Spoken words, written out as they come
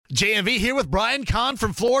JMV here with Brian Kahn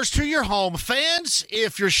from Floors to Your Home. Fans,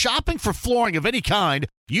 if you're shopping for flooring of any kind,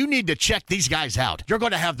 you need to check these guys out. You're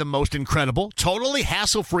going to have the most incredible, totally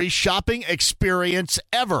hassle-free shopping experience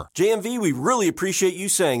ever. JMV, we really appreciate you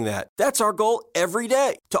saying that. That's our goal every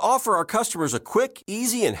day, to offer our customers a quick,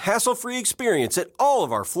 easy, and hassle-free experience at all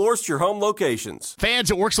of our Floors to Your Home locations.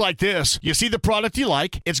 Fans, it works like this. You see the product you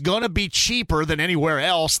like. It's going to be cheaper than anywhere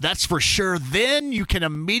else, that's for sure. Then you can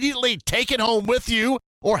immediately take it home with you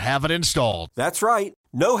or have it installed. That's right.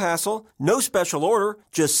 No hassle, no special order.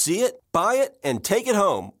 Just see it, buy it, and take it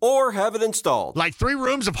home or have it installed. Like 3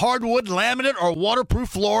 rooms of hardwood, laminate, or waterproof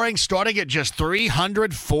flooring starting at just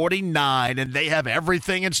 $349, and they have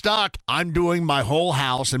everything in stock. I'm doing my whole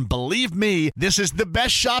house, and believe me, this is the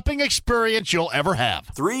best shopping experience you'll ever have.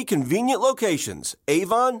 3 convenient locations: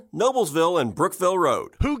 Avon, Noblesville, and Brookville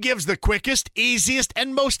Road. Who gives the quickest, easiest,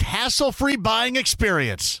 and most hassle-free buying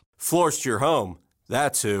experience? Floors to Your Home.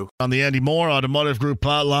 That's who. On the Andy Moore Automotive Group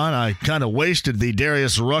hotline, I kind of wasted the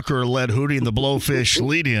Darius Rucker-led Hootie and the Blowfish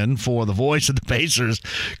lead-in for the voice of the Pacers,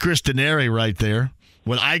 Chris Denary right there.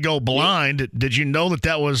 When I Go Blind, did you know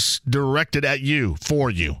that was directed at you, for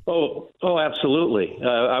you? Oh, absolutely.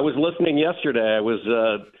 I was listening yesterday. I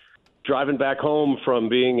was driving back home from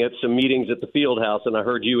being at some meetings at the field house, and I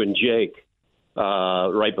heard you and Jake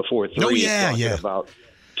right before 3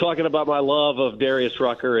 talking about my love of Darius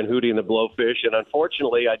Rucker and Hootie and the Blowfish. And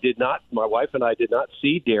unfortunately, my wife and I did not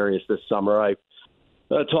see Darius this summer. I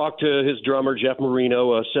talked to his drummer, Jeff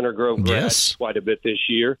Marino, a Center Grove grad, quite a bit this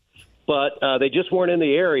year. But they just weren't in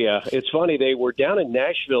the area. It's funny, they were down in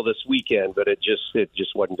Nashville this weekend, but it just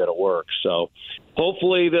wasn't going to work. So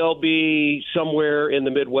hopefully they'll be somewhere in the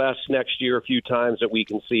Midwest next year a few times that we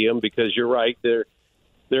can see them, because you're right, there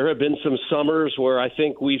have been some summers where I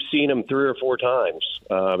think we've seen him 3 or 4 times.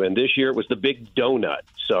 And this year it was the Big Donut.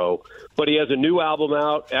 So, but he has a new album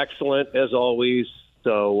out, excellent as always.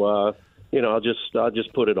 So, I'll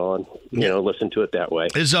just put it on, listen to it that way.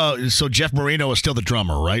 So Jeff Marino is still the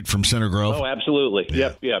drummer, right, from Center Grove? Oh, absolutely.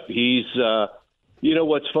 Yeah. Yep. He's,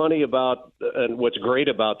 what's funny about and what's great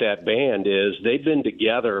about that band is they've been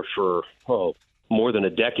together for, more than a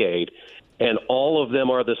decade. And all of them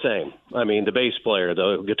are the same. I mean, the bass player,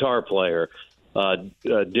 the guitar player, Jeff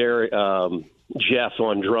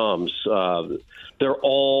on drums. They're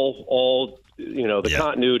all the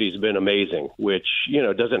continuity's been amazing, which,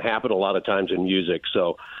 doesn't happen a lot of times in music.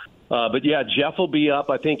 So, but yeah, Jeff will be up.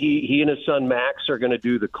 I think he and his son Max are going to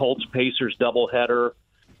do the Colts-Pacers doubleheader.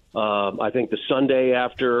 I think the Sunday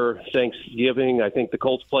after Thanksgiving, I think the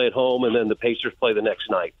Colts play at home, and then the Pacers play the next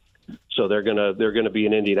night. So they're gonna be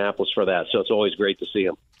in Indianapolis for that. So it's always great to see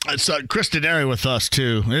him. It's Chris Denary with us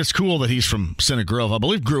too. It's cool that he's from Center Grove. I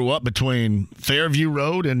believe grew up between Fairview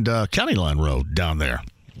Road and County Line Road down there,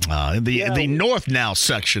 in the north now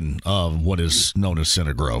section of what is known as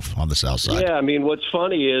Center Grove on the south side. Yeah, I mean, what's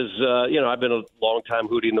funny is I've been a long time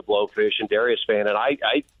Hootie and the Blowfish and Darius fan, and I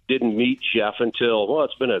didn't meet Jeff until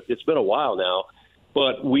it's been a while now,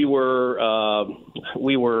 but we were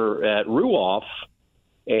at Ruoff.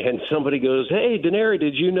 And somebody goes, "Hey, Denary,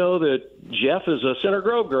 did you know that Jeff is a Center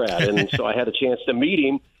Grove grad?" And so I had a chance to meet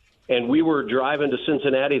him, and we were driving to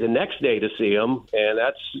Cincinnati the next day to see him. And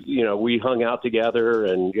that's, we hung out together,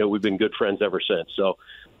 and we've been good friends ever since. So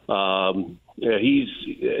when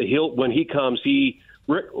he comes,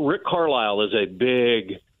 Rick Carlisle is a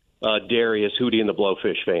big Darius, Hootie and the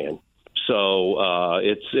Blowfish fan. So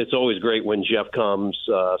it's always great when Jeff comes,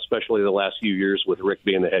 especially the last few years with Rick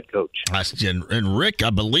being the head coach. And Rick,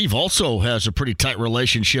 I believe, also has a pretty tight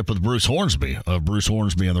relationship with Bruce Hornsby of Bruce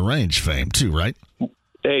Hornsby and the Range fame, too, right?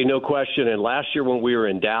 Hey, no question. And last year when we were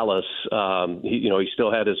in Dallas, he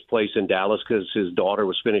still had his place in Dallas because his daughter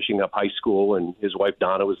was finishing up high school, and his wife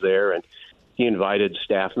Donna was there, and he invited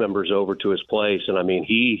staff members over to his place. And, I mean,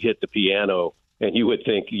 he hit the piano, and you would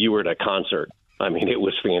think you were at a concert. I mean, it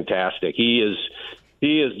was fantastic. He is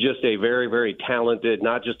just a very, very talented,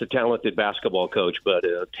 not just a talented basketball coach, but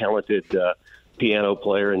a talented piano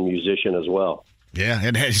player and musician as well. Yeah,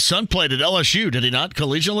 and his son played at LSU, did he not,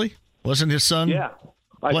 collegially? Wasn't his son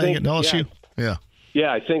playing at LSU? Yeah.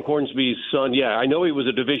 Yeah, I think Hornsby's son. Yeah, I know he was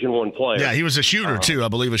a Division I player. Yeah, he was a shooter too. I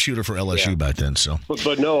believe a shooter for LSU back then. So,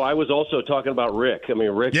 but no, I was also talking about Rick. I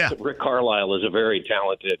mean, Rick Carlisle is a very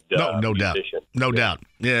talented no doubt, musician. No doubt.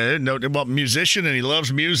 Yeah, no, well, musician, and he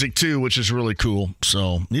loves music too, which is really cool.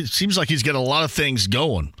 So it seems like he's got a lot of things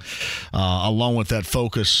going, along with that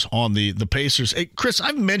focus on the Pacers. Hey, Chris,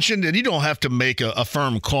 I've mentioned, and you don't have to make a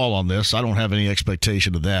firm call on this. I don't have any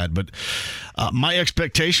expectation of that, but my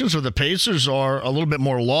expectations of the Pacers are a little bit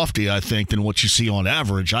more lofty, I think, than what you see on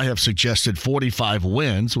average. I have suggested 45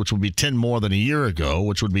 wins, which would be 10 more than a year ago,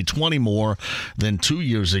 which would be 20 more than 2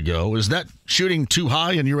 years ago. Is that shooting too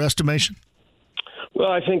high in your estimation? Well,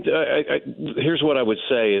 I think here's what I would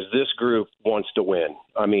say is this group wants to win.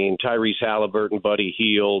 I mean, Tyrese Halliburton, Buddy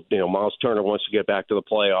Hield, Miles Turner wants to get back to the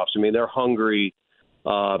playoffs. I mean, they're hungry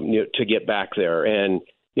to get back there. And,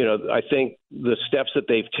 I think the steps that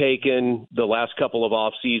they've taken the last couple of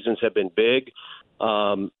off seasons have been big.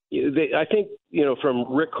 I think,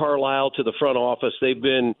 from Rick Carlisle to the front office,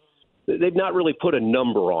 they've not really put a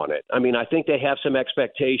number on it. I mean, I think they have some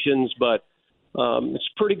expectations, but it's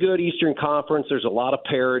pretty good Eastern Conference. There's a lot of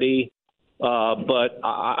parity, but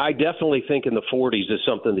I definitely think in the 40s is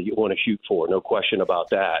something that you want to shoot for. No question about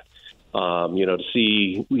that. To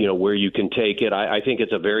see, where you can take it. I think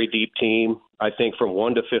it's a very deep team. I think from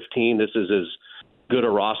 1 to 15, this is as good a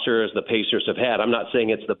roster as the Pacers have had. I'm not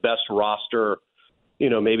saying it's the best roster,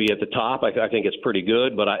 maybe at the top. I think it's pretty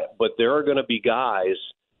good, but there are going to be guys,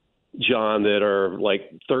 John, that are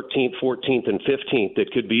like 13th, 14th, and 15th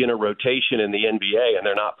that could be in a rotation in the NBA, and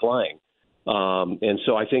they're not playing. And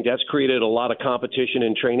so I think that's created a lot of competition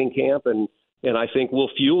in training camp, and I think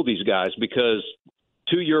will fuel these guys because,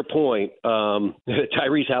 to your point,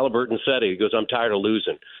 Tyrese Halliburton said it. He goes, I'm tired of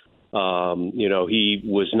losing. He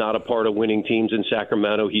was not a part of winning teams in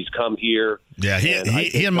Sacramento. He's come here. Yeah,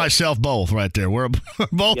 he and myself both right there. We're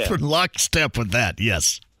both in lockstep with that,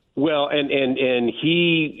 yes. Well, and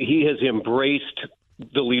he has embraced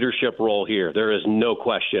the leadership role here. There is no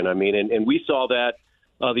question. I mean, and we saw that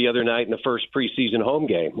the other night in the first preseason home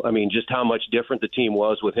game. I mean, just how much different the team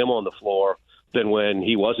was with him on the floor than when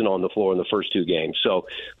he wasn't on the floor in the first two games. So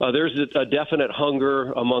there's a definite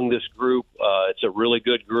hunger among this group. It's a really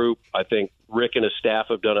good group. I think Rick and his staff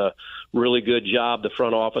have done a really good job, the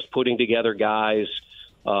front office, putting together guys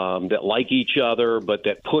that like each other, but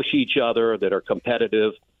that push each other, that are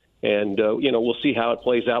competitive. And, we'll see how it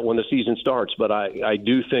plays out when the season starts. But I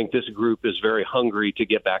do think this group is very hungry to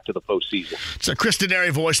get back to the postseason. So Chris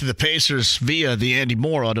Denari, voice of the Pacers via the Andy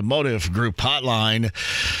Moore Automotive Group hotline.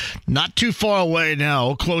 Not too far away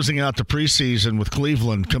now, closing out the preseason with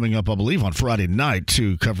Cleveland coming up, I believe, on Friday night,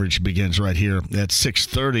 too. Coverage begins right here at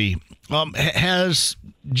 6:30. Has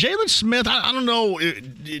Jalen Smith, I don't know,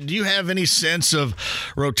 do you have any sense of,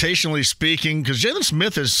 rotationally speaking, because Jalen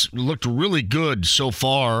Smith has looked really good so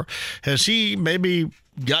far. Has he maybe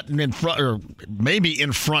gotten in front, or maybe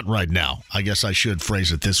in front right now, I guess I should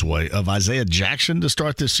phrase it this way, of Isaiah Jackson to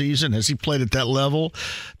start this season? Has he played at that level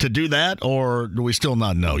to do that, or do we still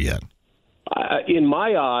not know yet? In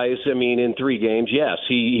my eyes, I mean, in 3 games, yes,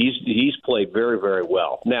 he's played very, very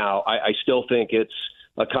well. Now, I still think it's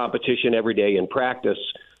a competition every day in practice.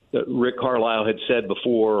 Rick Carlisle had said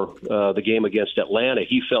before the game against Atlanta,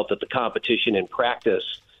 he felt that the competition in practice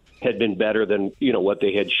had been better than, what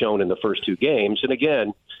they had shown in the first 2 games. And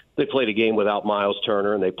again, they played a game without Miles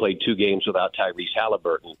Turner, and they played 2 games without Tyrese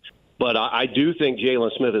Halliburton. But I do think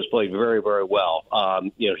Jalen Smith has played very, very well.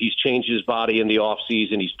 He's changed his body in the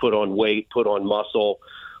offseason. He's put on weight, put on muscle.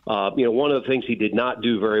 One of the things he did not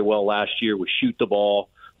do very well last year was shoot the ball.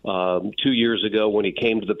 2 years ago when he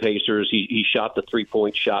came to the Pacers, he shot the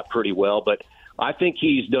 3-point shot pretty well. But I think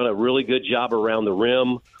he's done a really good job around the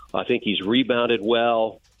rim. I think he's rebounded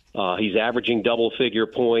well. He's averaging double-figure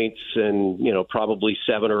points and, probably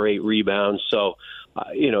 7 or 8 rebounds. So,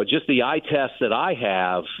 just the eye test that I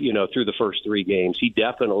have, through the first 3 games, he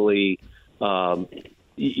definitely, has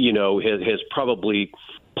probably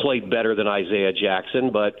played better than Isaiah Jackson.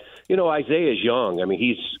 But, Isaiah is young. I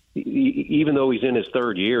mean, even though he's in his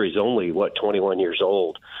 3rd year, he's only, 21 years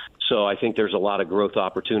old. So I think there's a lot of growth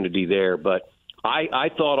opportunity there. But I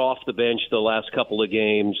thought off the bench the last couple of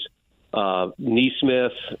games,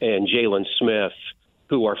 Nesmith and Jalen Smith,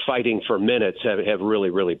 who are fighting for minutes, have really,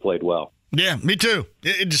 really played well. Yeah, me too.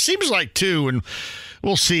 It seems like, too, and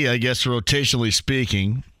we'll see, I guess, rotationally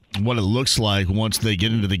speaking, what it looks like once they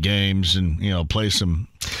get into the games and, play some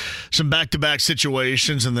back-to-back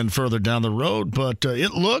situations and then further down the road. But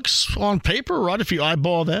it looks on paper, right, if you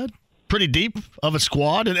eyeball that, pretty deep of a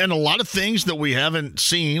squad and a lot of things that we haven't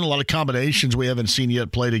seen, a lot of combinations we haven't seen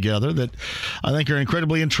yet play together that I think are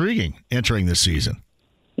incredibly intriguing entering this season.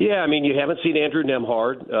 Yeah, I mean, you haven't seen Andrew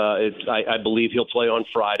Nembhard. I believe he'll play on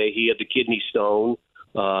Friday. He had the kidney stone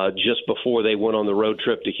just before they went on the road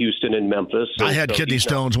trip to Houston and Memphis. I had kidney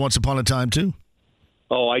stones once upon a time, too.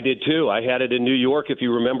 Oh, I did too. I had it in New York, if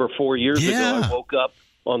you remember, 4 years ago. I woke up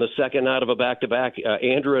on the second night of a back-to-back.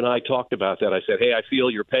 Andrew and I talked about that. I said, hey, I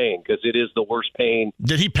feel your pain because it is the worst pain.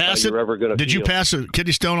 Did he pass it? You're ever gonna Did feel. You pass a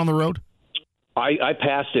kidney stone on the road? I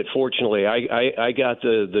passed it. Fortunately, I got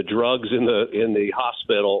the drugs in the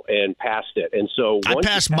hospital and passed it. And so I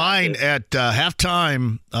passed mine at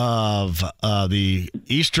halftime of the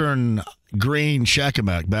Eastern Green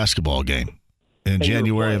Shakamak basketball game in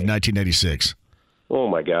January of 1986. Oh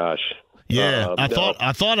my gosh! Yeah, I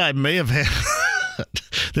thought I may have had.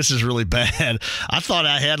 This is really bad. I thought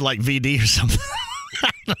I had like VD or something.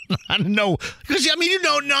 I don't know because I'm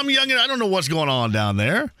young and I don't know what's going on down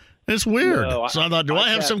there. It's weird. No, so I thought, do I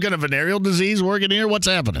have some kind of venereal disease working here? What's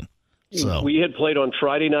happening? So we had played on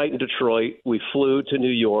Friday night in Detroit. We flew to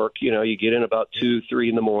New York. You get in about 2, 3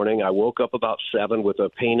 in the morning. I woke up about 7 with a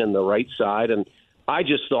pain in the right side, and I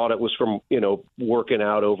just thought it was from working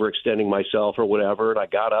out, overextending myself or whatever. And I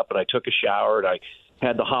got up and I took a shower and I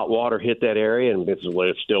had the hot water hit that area, and it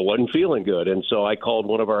still wasn't feeling good. And so I called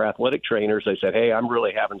one of our athletic trainers. I said, hey, I'm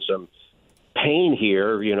really having some pain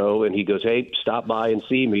here, and he goes, hey, stop by and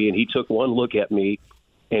see me. And he took one look at me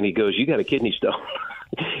and he goes, you got a kidney stone.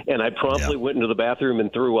 And I promptly went into the bathroom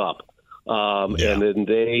and threw up. And then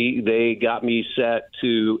they got me set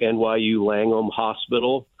to NYU Langham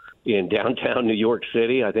Hospital in downtown New York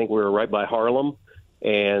City. I think we were right by Harlem,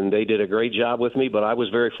 and they did a great job with me, but I was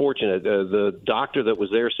very fortunate. The doctor that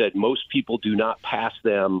was there said most people do not pass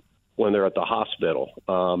them when they're at the hospital.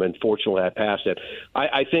 And fortunately, I passed it.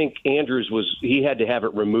 I think Andrews he had to have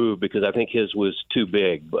it removed because I think his was too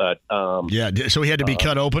big. But so he had to be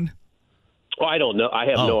cut open? Well, I don't know. I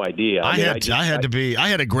have no idea. I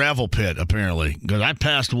had a gravel pit apparently because I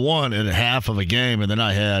passed one in a half of a game, and then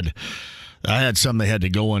I had some they had to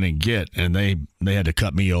go in and get, and they had to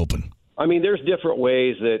cut me open. I mean, there's different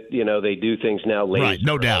ways that they do things now. Laser, right,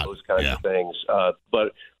 no doubt, those kinds of things.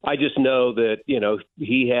 But I just know that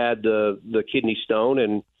he had the kidney stone,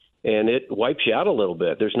 and it wipes you out a little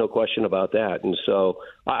bit. There's no question about that. And so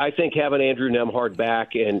I think having Andrew Nembhard back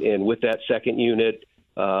and with that second unit.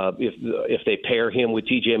 If they pair him with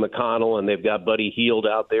T.J. McConnell and they've got Buddy Hield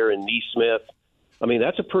out there and Neesmith, I mean,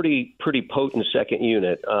 that's a pretty potent second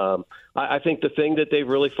unit. I think the thing that they've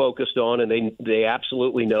really focused on, and they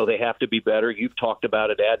absolutely know they have to be better. You've talked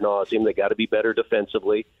about it ad nauseum. They got to be better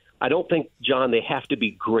defensively. I don't think, John, they have to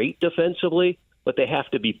be great defensively, but they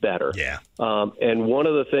have to be better. Yeah. And one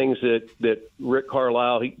of the things that Rick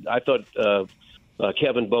Carlisle, I thought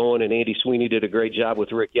Kevin Bowen and Andy Sweeney did a great job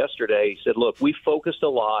with Rick yesterday. He said, look, we focused a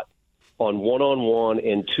lot on one-on-one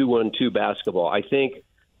and two-on-two basketball. I think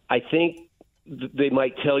they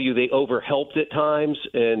might tell you they overhelped at times.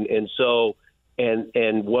 And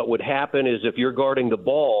what would happen is if you're guarding the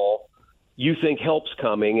ball, you think help's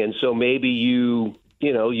coming. And so maybe you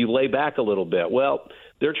lay back a little bit. Well,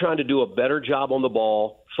 they're trying to do a better job on the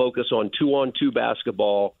ball, focus on two-on-two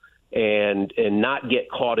basketball, and not get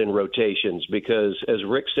caught in rotations because, as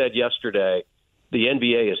Rick said yesterday, the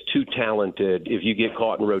NBA is too talented if you get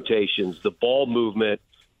caught in rotations. The ball movement,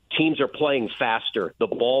 teams are playing faster. The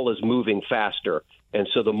ball is moving faster. And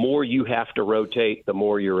so the more you have to rotate, the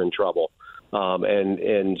more you're in trouble.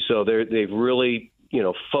 And so they've really,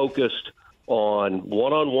 focused on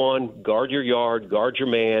one-on-one, guard your yard, guard your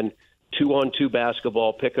man, two-on-two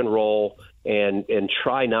basketball, pick and roll, and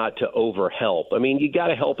try not to overhelp. I mean, you got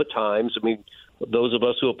to help at times. I mean, those of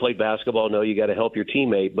us who have played basketball know you got to help your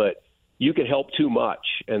teammate, but you can help too much,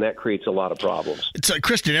 and that creates a lot of problems. It's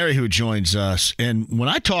Chris Denary who joins us, and when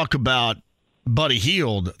I talk about Buddy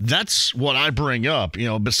Hield, that's what I bring up.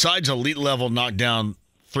 Besides elite level knockdown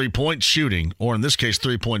three-point shooting, or in this case,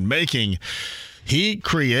 three-point making, he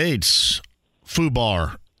creates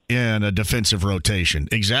FUBAR in a defensive rotation.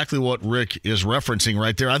 Exactly what Rick is referencing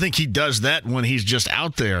right there. I think he does that when he's just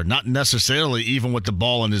out there, not necessarily even with the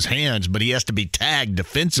ball in his hands, but he has to be tagged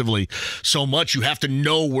defensively so much. You have to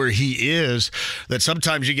know where he is, that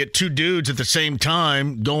sometimes you get two dudes at the same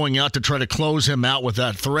time going out to try to close him out with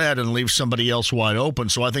that threat and leave somebody else wide open.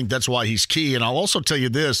 So I think that's why he's key. And I'll also tell you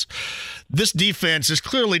this defense is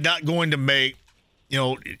clearly not going to make,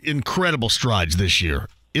 incredible strides this year.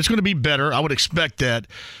 It's going to be better. I would expect that.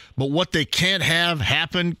 But what they can't have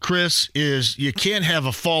happen, Chris, is you can't have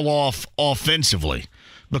a fall off offensively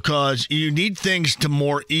because you need things to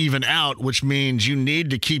more even out, which means you need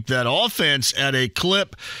to keep that offense at a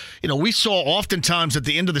clip. We saw oftentimes at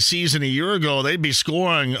the end of the season a year ago, they'd be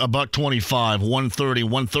scoring $125, 130,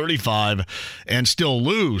 135, and still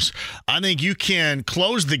lose. I think you can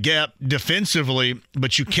close the gap defensively,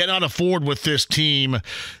 but you cannot afford with this team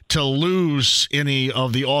to lose any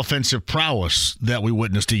of the offensive prowess that we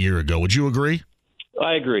witnessed a year ago. Would you agree?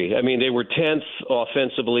 I agree. I mean, they were 10th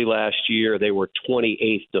offensively last year. They were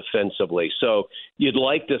 28th defensively. So you'd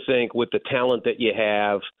like to think with the talent that you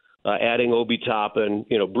have, adding Obi Toppin,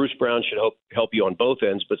 Bruce Brown should help you on both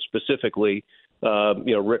ends, but specifically,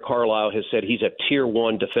 Rick Carlisle has said he's a tier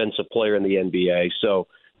 1 defensive player in the NBA. So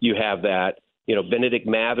you have that. Benedict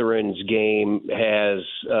Matherin's game has,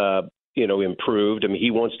 improved. I mean,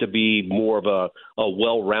 he wants to be more of a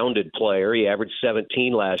well-rounded player. He averaged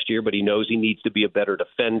 17 last year, but he knows he needs to be a better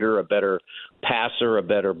defender, a better passer, a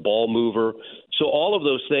better ball mover. So all of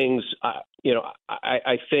those things,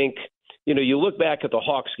 I think, you look back at the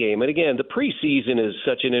Hawks game, and again, the preseason is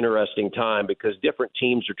such an interesting time because different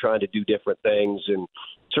teams are trying to do different things, and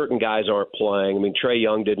certain guys aren't playing. I mean, Trae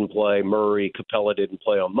Young didn't play, Murray, Capella didn't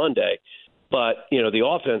play on Monday. But, the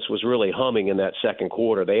offense was really humming in that second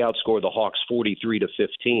quarter. They outscored the Hawks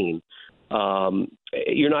 43-15.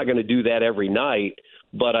 You're not going to do that every night,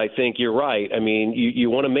 but I think you're right. I mean, you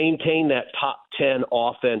want to maintain that top 10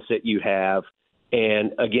 offense that you have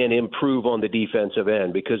and, again, improve on the defensive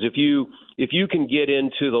end. Because if you can get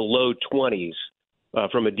into the low 20s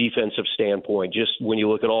from a defensive standpoint, just when you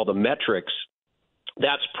look at all the metrics,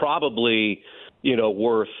 that's probably,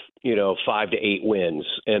 worth 5 to 8 wins,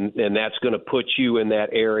 and that's going to put you in that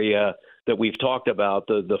area that we've talked about,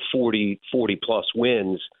 the 40 plus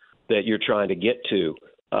wins that you're trying to get to.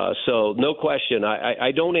 So no question,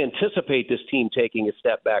 I don't anticipate this team taking a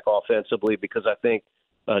step back offensively because I think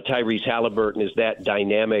Tyrese Halliburton is that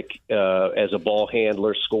dynamic as a ball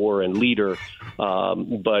handler, scorer, and leader.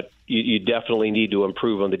 But you definitely need to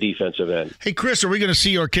improve on the defensive end. Hey, Chris, are we going to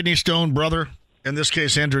see our kidney stone brother, in this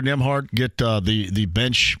case Andrew Nembhard, get the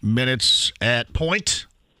bench minutes at point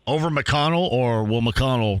over McConnell, or will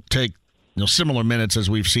McConnell take similar minutes as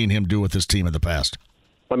we've seen him do with this team in the past?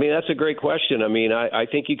 I mean, that's a great question. I mean, I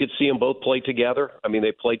think you could see them both play together. I mean,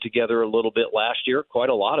 they played together a little bit last year, quite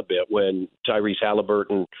a lot of it when Tyrese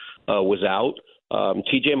Halliburton was out.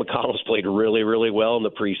 T.J. McConnell's played really, really well in the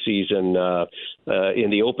preseason. In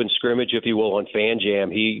the open scrimmage, if you will, on Fan Jam,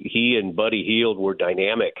 he and Buddy Hield were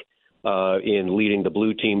dynamic in leading the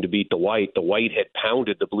blue team to beat the white. The white had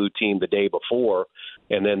pounded the blue team the day before,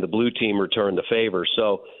 and then the blue team returned the favor.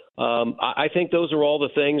 So I think those are all the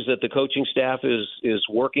things that the coaching staff is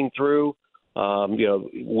working through,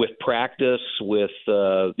 with practice, with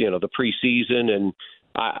the preseason, and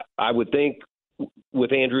I would think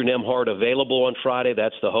with Andrew Nembhard available on Friday,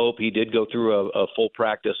 that's the hope. He did go through a full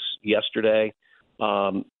practice yesterday.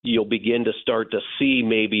 You'll begin to start to see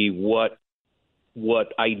maybe what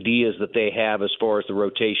ideas that they have as far as the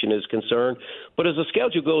rotation is concerned. But as the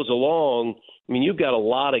schedule goes along, I mean, you've got a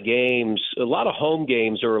lot of games, a lot of home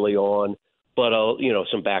games early on, but,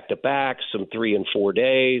 some back-to-backs, some 3 and 4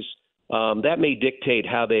 days. That may dictate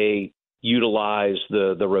how they utilize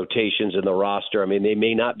the rotations in the roster. I mean, they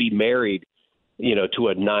may not be married, to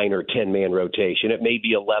a 9 or 10-man rotation. It may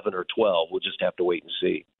be 11 or 12. We'll just have to wait and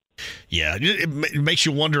see. Yeah, it makes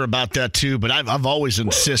you wonder about that too. But I've always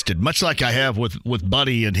insisted, much like I have with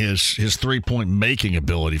Buddy and his 3-point making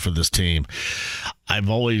ability for this team, I've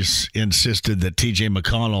always insisted that T.J.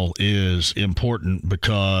 McConnell is important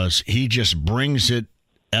because he just brings it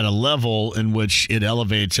at a level in which it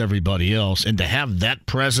elevates everybody else. And to have that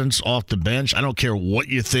presence off the bench, I don't care what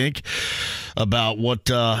you think about what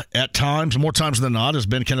at times, more times than not, has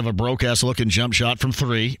been kind of a broke-ass looking jump shot from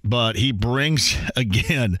 3. But he brings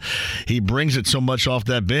it so much off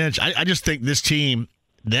that bench. I just think this team,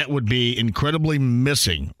 that would be incredibly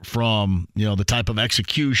missing from, the type of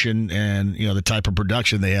execution and, the type of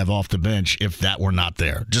production they have off the bench if that were not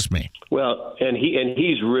there. Just me. Well, and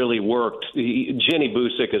he's really worked. Jenny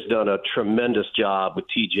Busick has done a tremendous job with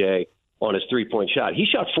TJ on his 3-point shot. He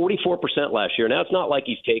shot 44% last year. Now, it's not like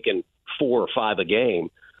he's taken 4 or 5 a game,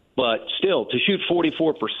 but still to shoot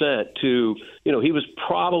 44% to, he was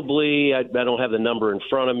probably, I don't have the number in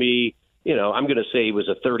front of me, I'm going to say he was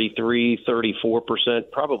a 33,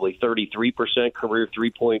 34%, probably 33% career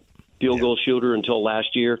 3-point field goal shooter until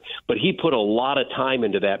last year. But he put a lot of time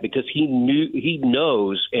into that because he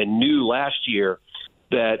knows and knew last year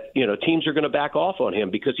that, teams are going to back off on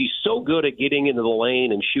him because he's so good at getting into the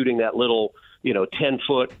lane and shooting that little,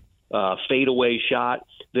 10-foot fadeaway shot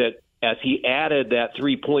that as he added that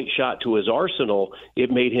 3-point shot to his arsenal, it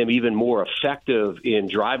made him even more effective in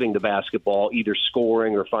driving the basketball, either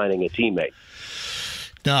scoring or finding a teammate.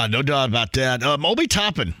 No doubt about that. Obi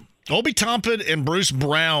Toppin and Bruce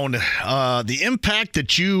Brown, the impact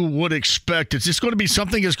that you would expect, is this going to be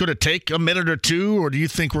something that's going to take a minute or two, or do you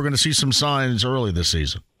think we're going to see some signs early this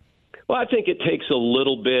season? Well, I think it takes a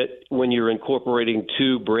little bit when you're incorporating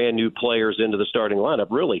 2 brand new players into the starting lineup,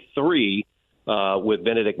 really 3. with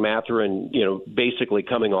Benedict Mathurin, basically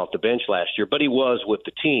coming off the bench last year, but he was with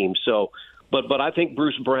the team. So, but I think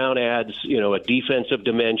Bruce Brown adds, a defensive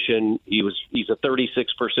dimension. He's a 36%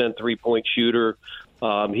 3-point shooter.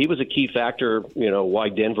 He was a key factor, why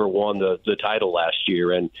Denver won the title last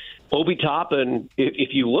year. And Obi Toppin,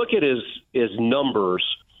 if you look at his numbers,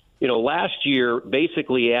 last year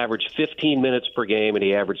basically he averaged 15 minutes per game and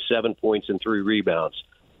he averaged 7 points and 3 rebounds.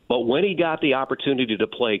 But when he got the opportunity to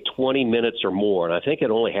play 20 minutes or more, and I think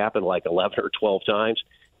it only happened like 11 or 12 times,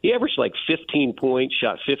 he averaged like 15 points,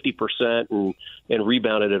 shot 50%, and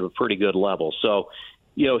rebounded at a pretty good level. So,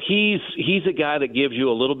 he's a guy that gives you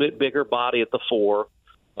a little bit bigger body at the 4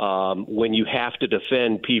 when you have to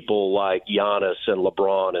defend people like Giannis and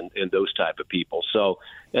LeBron and those type of people. So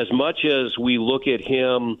as much as we look at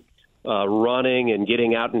him running and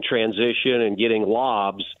getting out in transition and getting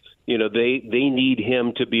lobs, they need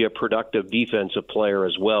him to be a productive defensive player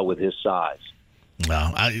as well with his size.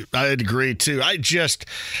 Well, I'd agree, too.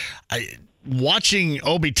 Watching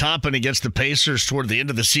Obi Toppin against the Pacers toward the end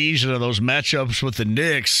of the season of those matchups with the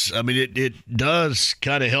Knicks, I mean, it does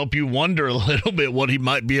kind of help you wonder a little bit what he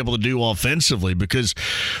might be able to do offensively, because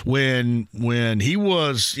when he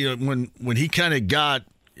was, when he kind of got,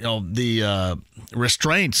 the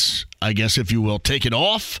restraints, I guess, if you will, taken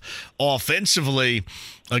off offensively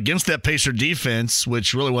against that Pacer defense,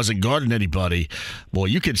 which really wasn't guarding anybody, boy,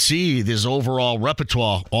 you could see this overall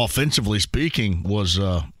repertoire, offensively speaking, was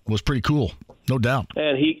pretty cool, no doubt.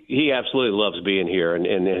 And he absolutely loves being here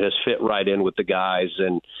and has fit right in with the guys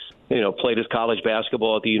and, played his college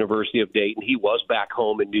basketball at the University of Dayton. He was back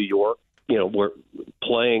home in New York. We're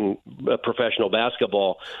playing professional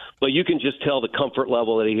basketball, but you can just tell the comfort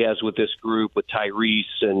level that he has with this group, with Tyrese,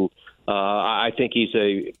 and I think he's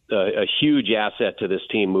a huge asset to this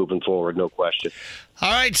team moving forward, no question.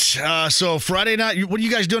 All right, so Friday night, what are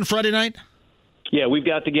you guys doing Friday night? Yeah, we've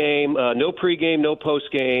got the game. No pregame, no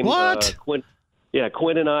postgame. What?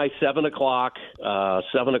 Quinn and I, 7 o'clock.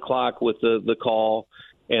 7 o'clock with the call,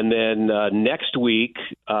 and then next week,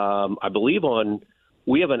 I believe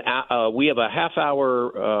we have a half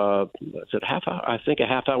hour. I think a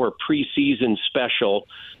half hour preseason special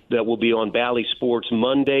that will be on Bally Sports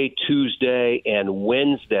Monday, Tuesday, and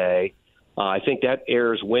Wednesday. I think that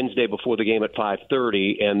airs Wednesday before the game at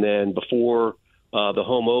 5:30, and then before the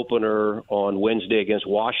home opener on Wednesday against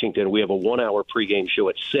Washington, we have a 1 hour pregame show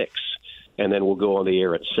at 6, and then we'll go on the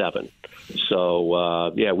air at 7.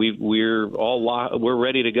 So we're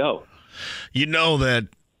ready to go. You know that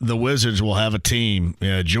the Wizards will have a team.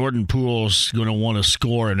 Jordan Poole's going to want to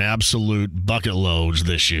score an absolute bucket loads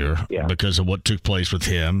this year because of what took place with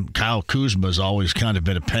him. Kyle Kuzma's always kind of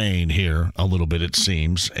been a pain here a little bit, it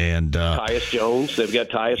seems. And Tyus Jones. They've got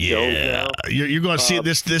Tyus Jones now. You're going to see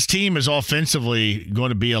this team is offensively going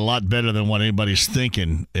to be a lot better than what anybody's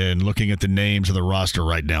thinking, and looking at the names of the roster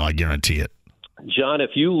right now, I guarantee it. John,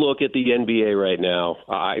 if you look at the NBA right now,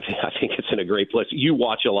 I think it's in a great place. You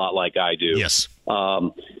watch a lot like I do. Yes.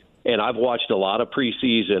 And I've watched a lot of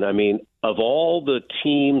preseason. I mean, of all the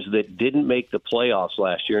teams that didn't make the playoffs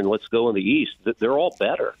last year, and let's go in the East, they're all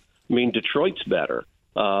better. I mean, Detroit's better.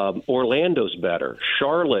 Orlando's better.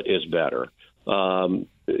 Charlotte is better. Some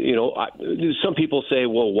people say,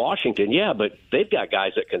 well, Washington, but they've got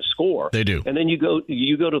guys that can score. They do. And then you go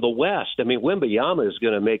to the West. I mean, Wembanyama is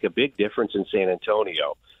going to make a big difference in San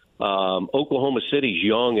Antonio. Oklahoma City's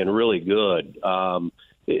young and really good.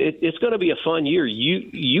 It's going to be a fun year.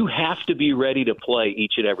 You have to be ready to play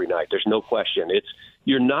each and every night. There's no question.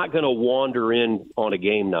 You're not going to wander in on a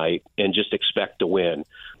game night and just expect to win.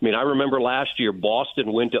 I mean, I remember last year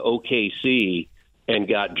Boston went to OKC and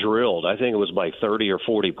got drilled. I think it was by 30 or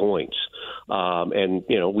 40 points. And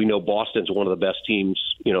we know Boston's one of the best teams,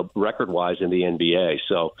 record-wise in the NBA.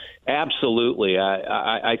 So absolutely,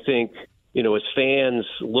 I think, as fans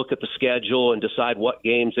look at the schedule and decide what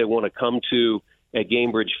games they want to come to at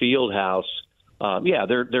Gainbridge Fieldhouse,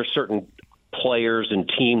 there's certain players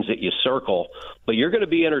and teams that you circle, but you're going to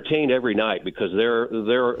be entertained every night because there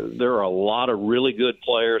are a lot of really good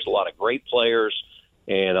players, a lot of great players,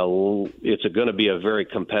 and it's going to be a very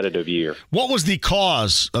competitive year. What was the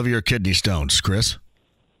cause of your kidney stones, Chris?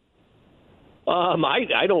 I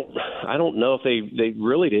don't know if they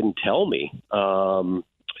really didn't tell me. The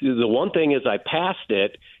one thing is I passed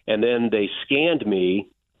it, and then they scanned me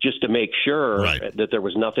just to make sure that there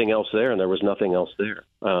was nothing else there, and there was nothing else there.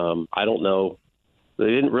 I don't know. They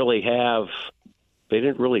didn't really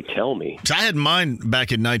tell me. So I had mine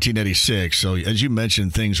back in 1986. So as you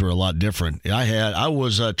mentioned, things were a lot different. I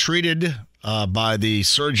was treated by the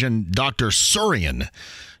surgeon, Dr. Surian,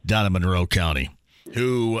 down in Monroe County,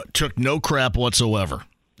 who took no crap whatsoever.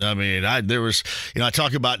 I mean, there was, I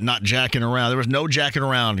talk about not jacking around. There was no jacking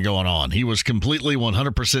around going on. He was completely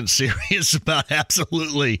 100% serious about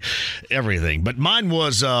absolutely everything. But mine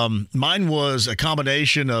was a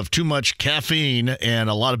combination of too much caffeine and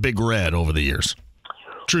a lot of Big Red over the years.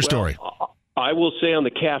 True story. I will say on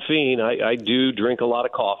the caffeine, I do drink a lot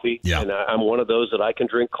of coffee. Yeah. And I'm one of those that I can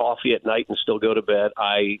drink coffee at night and still go to bed.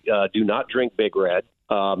 I do not drink Big Red.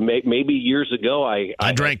 Maybe years ago,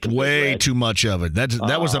 I drank way too much of it.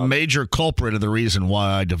 That was a major culprit of the reason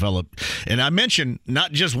why I developed. And I mentioned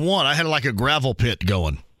not just one. I had like a gravel pit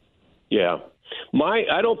going. Yeah.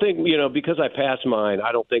 I don't think, because I passed mine,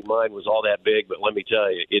 I don't think mine was all that big. But let me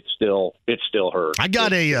tell you, it still hurt. I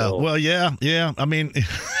got yeah. I mean,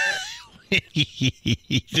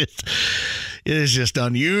 it is just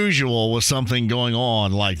unusual with something going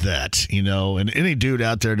on like that, and any dude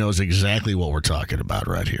out there knows exactly what we're talking about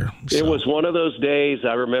right here. So. It was one of those days.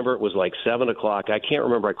 I remember it was like 7 o'clock. I can't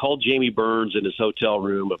remember. I called Jamie Burns in his hotel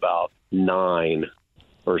room about 9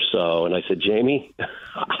 or so. And I said, Jamie,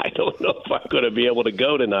 I don't know if I'm going to be able to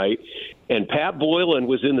go tonight. And Pat Boylan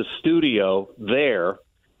was in the studio there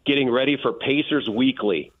getting ready for Pacers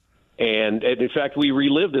Weekly. And in fact, we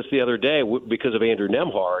relived this the other day because of Andrew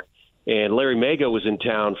Nemhard. And Larry Mago was in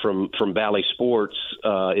town from Bally Sports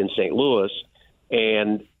in St. Louis.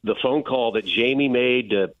 And the phone call that Jamie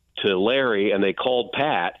made to Larry, and they called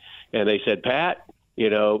Pat, and they said, Pat, you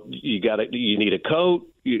need a coat.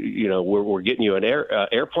 We're getting you an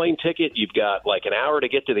airplane ticket. You've got like an hour to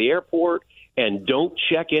get to the airport, and don't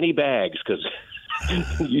check any bags because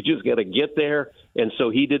you just got to get there. And so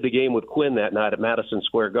he did the game with Quinn that night at Madison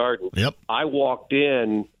Square Garden. Yep. I walked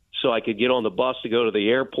in so I could get on the bus to go to the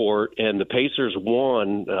airport, and the Pacers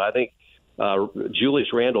won. I think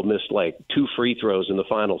Julius Randle missed like 2 free throws in the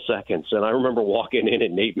final seconds. And I remember walking in,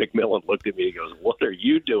 and Nate McMillan looked at me and goes, what are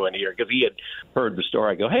you doing here? Because he had heard the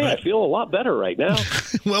story. I go, hey, I feel a lot better right now.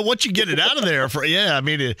 Well, once you get it out of there,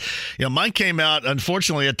 mine came out,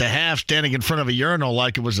 unfortunately, at the half, standing in front of a urinal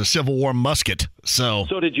like it was a Civil War musket. So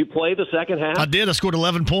did you play the second half? I did. I scored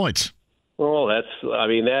 11 points. Oh, that's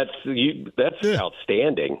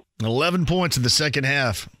outstanding. 11 points in the second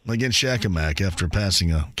half against Shakamak after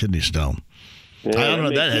passing a kidney stone. Yeah, I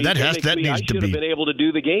don't know. That needs to be. I should have been able to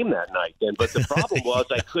do the game that night then, but the problem was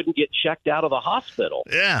I couldn't get checked out of the hospital.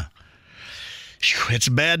 Yeah. It's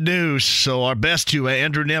bad news. So our best to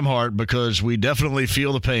Andrew Nemhart, because we definitely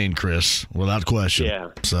feel the pain, Chris, without question. Yeah,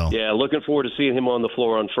 looking forward to seeing him on the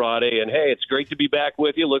floor on Friday. And, hey, it's great to be back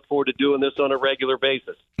with you. Look forward to doing this on a regular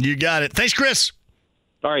basis. You got it. Thanks, Chris.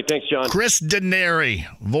 All right, thanks, John. Chris Denary,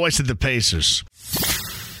 voice of the Pacers.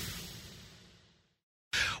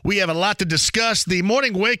 We have a lot to discuss. The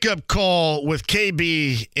morning wake-up call with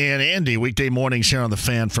KB and Andy, weekday mornings here on The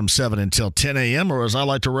Fan from 7 until 10 a.m., or as I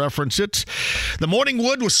like to reference it, the Morning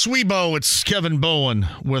Wood with Swebo. It's Kevin Bowen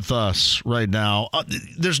with us right now.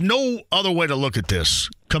 There's no other way to look at this.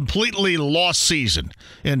 Completely lost season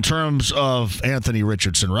in terms of Anthony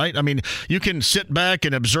Richardson, right? I mean, you can sit back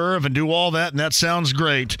and observe and do all that, and that sounds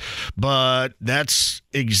great, but that's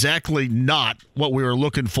exactly not what we were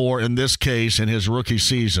looking for in this case in his rookie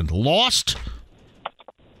season. Lost?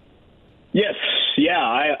 Yes.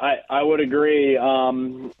 Yeah, I would agree.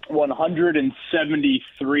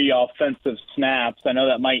 173 offensive snaps. I know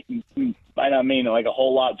that might not mean like a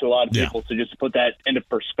whole lot to a lot of people, so just to put that into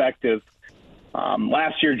perspective,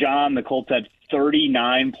 last year, John, the Colts had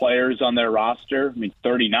 39 players on their roster. I mean,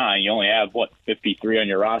 39, you only have, 53 on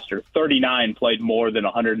your roster. 39 played more than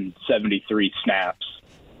 173 snaps.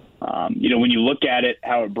 When you look at it,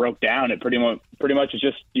 how it broke down, it pretty much is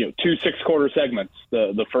just, 2 6-quarter segments.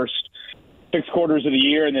 The first 6 quarters of the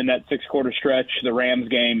year, and then that 6-quarter stretch, the Rams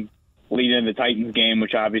game leading into the Titans game,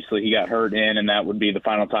 which obviously he got hurt in, and that would be the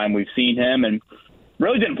final time we've seen him. And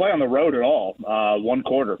really didn't play on the road at all. 1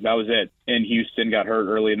 quarter, that was it. In Houston, got hurt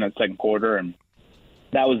early in that second quarter, and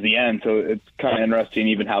that was the end. So it's kind of interesting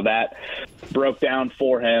even how that broke down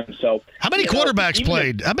for him. So how many quarterbacks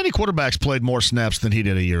played? How many quarterbacks played more snaps than he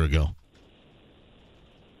did a year ago?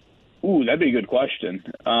 Ooh, that'd be a good question.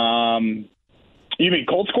 You mean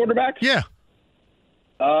Colts quarterbacks? Yeah.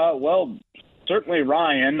 Well, certainly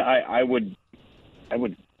Ryan. I would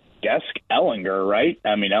guess Ellinger, right?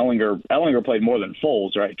 I mean, Ellinger played more than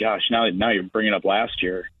Foles, right? Gosh, now you're bringing up last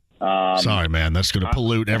year. Sorry, man, that's going to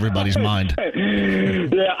pollute everybody's mind.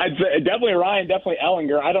 Yeah, I'd say definitely Ryan, definitely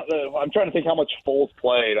Ellinger. I'm trying to think how much Foles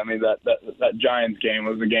played. I mean, that Giants game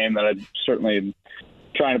was a game that I'd certainly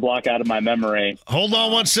trying to block out of my memory. Hold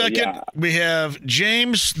on one second. Yeah. We have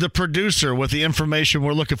James, the producer, with the information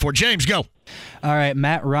we're looking for. James, go. All right,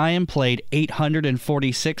 Matt Ryan played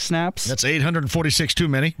 846 snaps. That's 846 too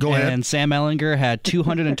many. Go ahead. And Sam Ehlinger had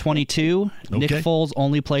 222. Okay. Nick Foles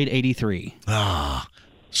only played 83.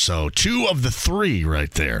 So 2 of the 3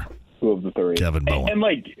 right there. 2 of the 3. Kevin Bowen. And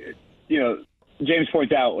like, James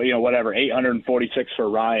points out, 846 for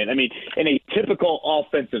Ryan. I mean, in a typical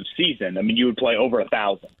offensive season, you would play over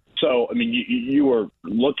 1,000. So, you were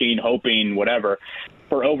looking, hoping, whatever,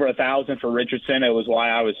 for over 1,000 for Richardson. It was why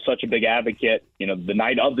I was such a big advocate, the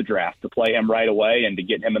night of the draft, to play him right away and to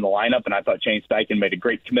get him in the lineup. And I thought Shane Steichen made a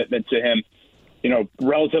great commitment to him,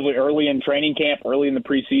 relatively early in training camp, early in the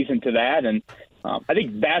preseason to that. And I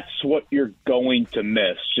think that's what you're going to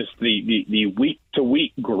miss, just the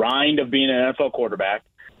week-to-week grind of being an NFL quarterback,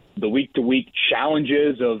 the week-to-week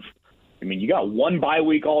challenges of, you got one bye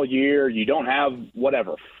week all year. You don't have,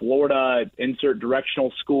 Florida, insert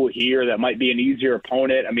directional school here that might be an easier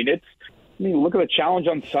opponent. Look at the challenge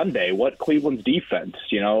on Sunday. What Cleveland's defense,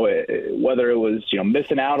 whether it was,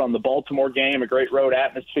 missing out on the Baltimore game, a great road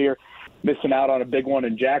atmosphere, missing out on a big one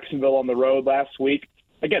in Jacksonville on the road last week.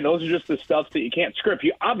 Again, those are just the stuff that you can't script.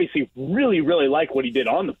 You obviously really, really like what he did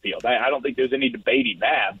on the field. I don't think there's any debating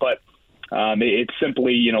that, but it's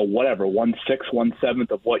simply, 1/6,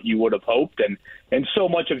 1/7 of what you would have hoped. And so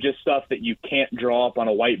much of just stuff that you can't draw up on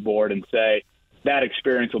a whiteboard and say that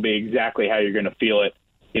experience will be exactly how you're going to feel it,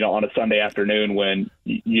 on a Sunday afternoon when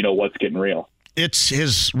you know what's getting real. It's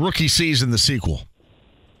his rookie season, the sequel.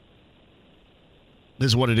 This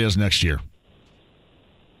is what it is next year.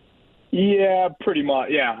 Yeah, pretty much.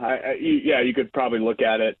 Yeah, you could probably look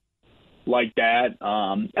at it like that.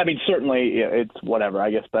 Certainly it's whatever.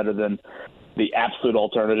 I guess better than the absolute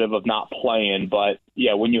alternative of not playing. But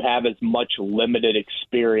yeah, when you have as much limited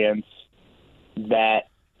experience that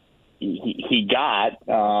he got,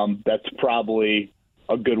 that's probably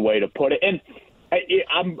a good way to put it. And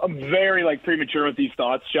I'm very premature with these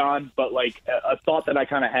thoughts, John. But a thought that I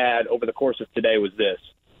kind of had over the course of today was this.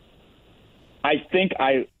 I think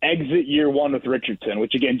I exit year one with Richardson,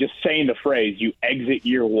 which, again, just saying the phrase, you exit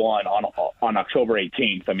year one on October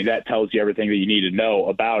 18th. That tells you everything that you need to know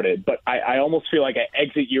about it. But I almost feel like I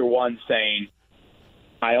exit year one saying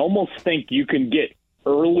I almost think you can get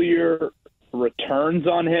earlier returns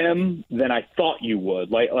on him than I thought you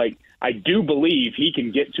would. I do believe he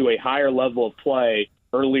can get to a higher level of play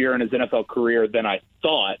earlier in his NFL career than I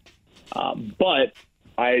thought. But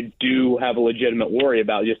I do have a legitimate worry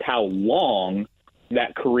about just how long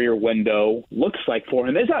that career window looks like for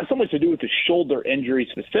him. It's not so much to do with the shoulder injury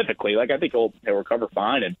specifically. I think he'll recover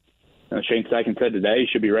fine. And Shane Steichen said today he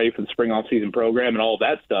should be ready for the spring off-season program and all of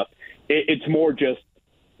that stuff. It's more just,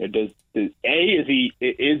 is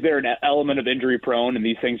there an element of injury prone, and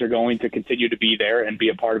these things are going to continue to be there and be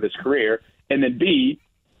a part of his career? And then B,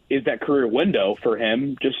 is that career window for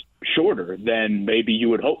him just shorter than maybe you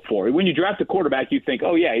would hope for? When you draft a quarterback, you think,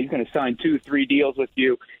 oh, yeah, he's going to sign 2-3 deals with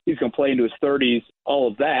you. He's going to play into his 30s, all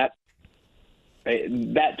of that.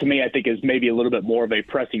 That, to me, I think is maybe a little bit more of a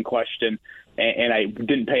pressing question, and I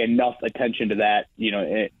didn't pay enough attention to that,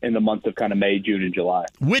 in the months of kind of May, June, and July.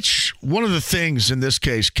 Which one of the things in this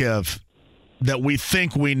case, Kev, that we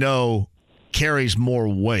think we know carries more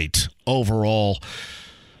weight overall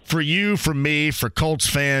for you, for me, for Colts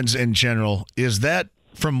fans in general, is that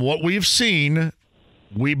from what we've seen,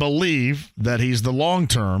 we believe that he's the long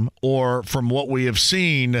term, or from what we have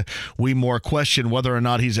seen, we more question whether or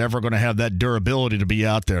not he's ever going to have that durability to be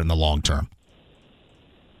out there in the long term?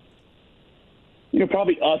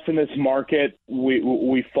 Probably us in this market,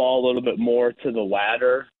 we fall a little bit more to the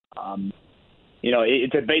latter.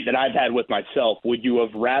 It's a debate that I've had with myself. Would you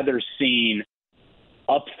have rather seen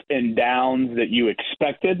ups and downs that you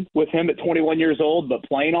expected with him at 21 years old, but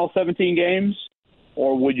playing all 17 games?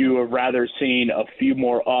 Or would you have rather seen a few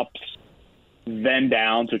more ups than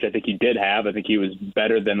downs, which I think he did have? I think he was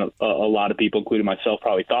better than a lot of people, including myself,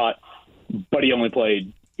 probably thought. But he only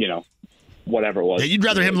played, whatever it was. Yeah, you'd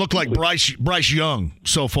rather him look like Bryce Young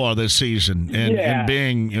so far this season and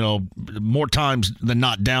being, more times than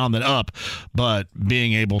not down than up, but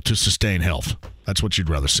being able to sustain health. That's what you'd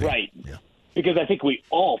rather see. Right. Yeah. Because I think we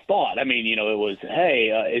all thought, it was,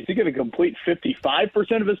 is he going to complete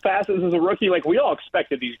 55% of his passes as a rookie? We all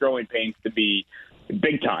expected these growing pains to be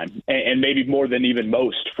big time, and maybe more than even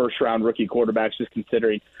most first-round rookie quarterbacks, just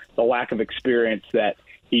considering the lack of experience that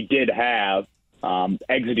he did have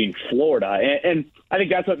exiting Florida. And I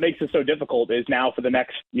think that's what makes it so difficult is now for the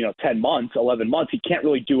next, 10 months, 11 months, he can't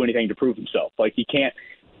really do anything to prove himself. He can't,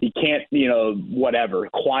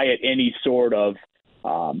 quiet any sort of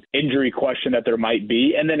injury question that there might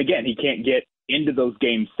be. And then again, he can't get into those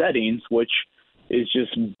game settings, which is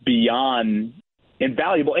just beyond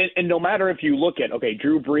invaluable. And no matter if you look at, okay,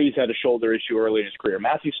 Drew Brees had a shoulder issue early in his career.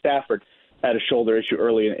 Matthew Stafford had a shoulder issue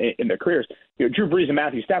early in their careers. Drew Brees and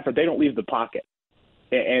Matthew Stafford, they don't leave the pocket.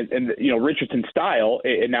 And Richardson's style,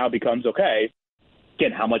 it now becomes, okay,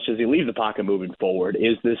 again, how much does he leave the pocket moving forward?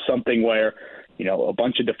 Is this something where, a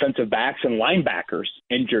bunch of defensive backs and linebackers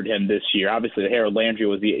injured him this year? Obviously, Harold Landry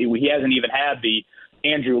he hasn't even had the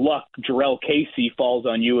Andrew Luck, Jarrell Casey falls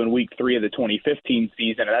on you in week 3 of the 2015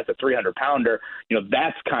 season, and that's a 300-pounder.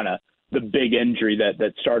 That's kind of the big injury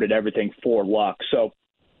that started everything for Luck. So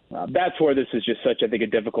that's where this is just such, I think, a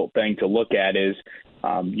difficult thing to look at is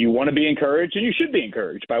you want to be encouraged, and you should be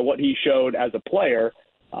encouraged by what he showed as a player.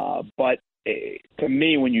 But to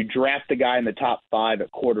me, when you draft the guy in the top 5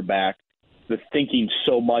 at quarterback, the thinking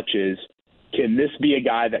so much is, can this be a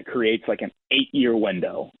guy that creates like an 8-year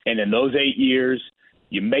window? And in those 8 years,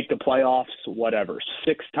 you make the playoffs,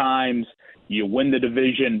 6 times, you win the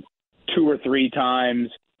division 2 or 3 times,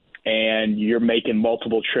 and you're making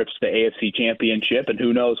multiple trips to the AFC Championship, and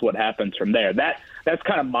who knows what happens from there. That's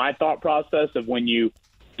kind of my thought process of when you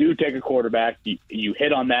do take a quarterback, you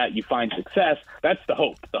hit on that, you find success. That's the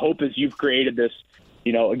hope. The hope is you've created this,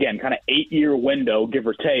 again, kind of 8-year window, give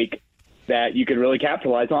or take, that you can really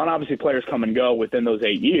capitalize on. Obviously, players come and go within those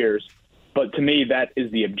 8 years, but to me, that is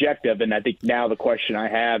the objective. And I think now the question I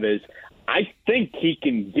have is, I think he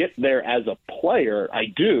can get there as a player. I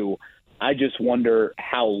do. I just wonder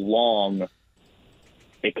how long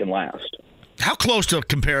it can last. How close to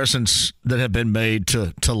comparisons that have been made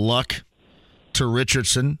to Luck, to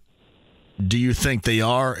Richardson, do you think they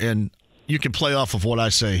are? And you can play off of what I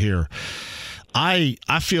say here. I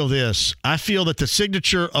feel this. I feel that the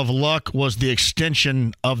signature of Luck was the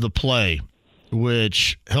extension of the play,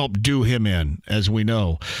 which helped do him in, as we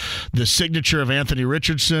know. The signature of Anthony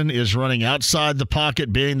Richardson is running outside the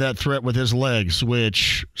pocket, being that threat with his legs,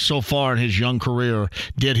 which so far in his young career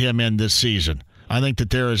did him in this season. I think that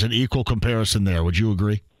there is an equal comparison there. Would you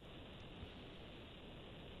agree?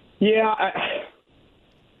 Yeah,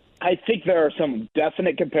 I think there are some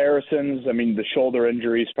definite comparisons. I mean, the shoulder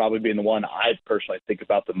injuries probably being the one I personally think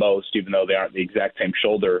about the most, even though they aren't the exact same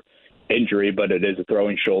shoulder injury, but it is a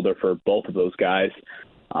throwing shoulder for both of those guys.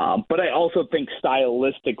 But I also think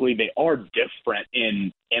stylistically they are different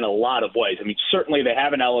in a lot of ways. I mean, certainly they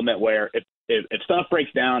have an element where if stuff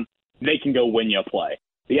breaks down, they can go win you a play.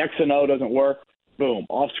 The X and O doesn't work, boom,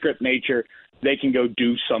 off-script nature, they can go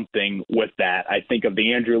do something with that. I think of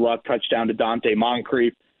the Andrew Luck touchdown to Dante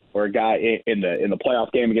Moncrief, or a guy in the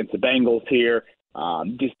playoff game against the Bengals here.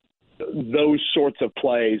 Just those sorts of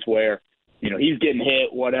plays where, he's getting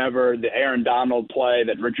hit, whatever. The Aaron Donald play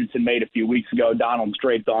that Richardson made a few weeks ago, Donald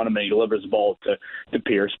straight on him and he delivers the ball to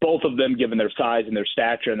Pierce. Both of them, given their size and their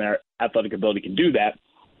stature and their athletic ability, can do that.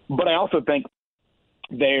 But I also think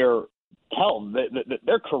their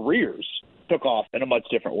careers took off in a much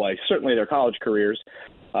different way. Certainly their college careers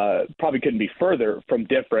probably couldn't be further from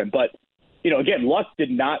different. But, again, Luck did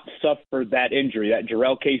not suffer that injury, that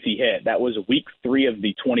Jarrell Casey hit. That was week 3 of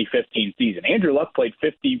the 2015 season. Andrew Luck played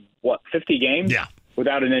 50 games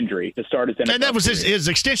without an injury to start his NFL And that was his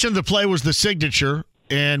extension of the play was the signature.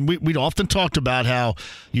 And we'd often talked about how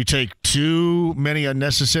you take too many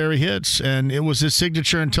unnecessary hits, and it was his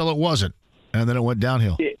signature until it wasn't. And then it went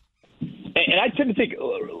downhill. And I tend to think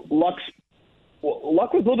Luck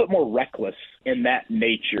was a little bit more reckless in that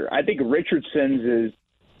nature. I think Richardson,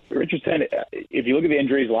 if you look at the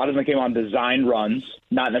injuries, a lot of them came on design runs,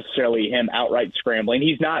 not necessarily him outright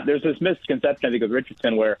scrambling. There's this misconception, I think, of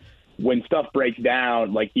Richardson where when stuff breaks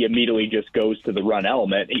down, like he immediately just goes to the run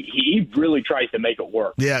element. He really tries to make it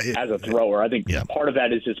work as a thrower. I think part of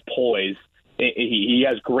that is his poise. He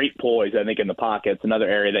has great poise, I think, in the pocket. It's another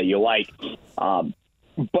area that you like.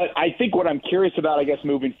 But I think what I'm curious about, I guess,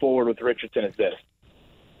 moving forward with Richardson is this.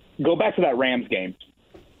 Go back to that Rams game.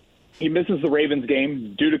 He misses the Ravens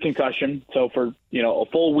game due to concussion. So for, a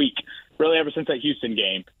full week, really ever since that Houston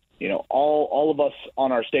game, all of us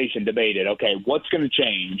on our station debated, okay, what's going to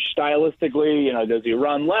change? Stylistically, does he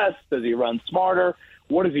run less? Does he run smarter?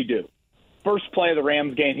 What does he do? First play of the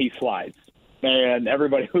Rams game, he slides. And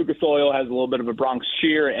everybody, Lucas Oil has a little bit of a Bronx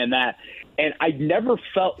cheer and that. And I never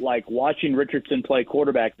felt like watching Richardson play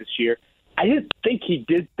quarterback this year, I didn't think he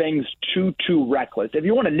did things too reckless. If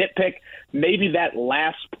you want to nitpick, maybe that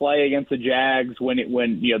last play against the Jags when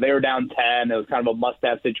they were down 10, it was kind of a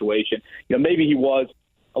must-have situation. Maybe he was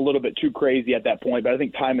a little bit too crazy at that point, but I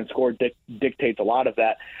think time and score dictates a lot of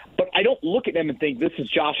that. But I don't look at him and think this is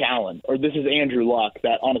Josh Allen or this is Andrew Luck,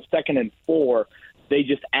 that on a 2nd and 4, they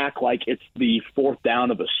just act like it's the fourth down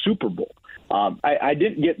of a Super Bowl. I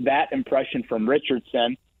didn't get that impression from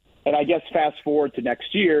Richardson. And I guess fast forward to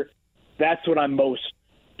next year, that's what I'm most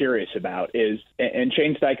curious about is, and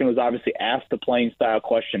Shane Steichen was obviously asked the playing style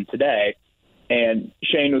question today, and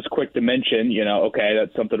Shane was quick to mention, okay,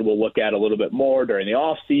 that's something we'll look at a little bit more during the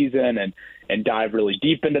off season and dive really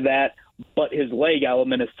deep into that. But his leg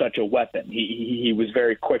element is such a weapon. He was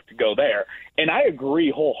very quick to go there. And I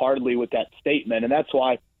agree wholeheartedly with that statement. And that's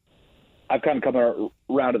why I've kind of come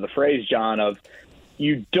around to the phrase, John, of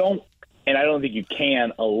you don't, and I don't think you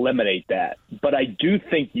can eliminate that. But I do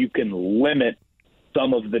think you can limit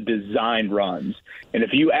some of the design runs. And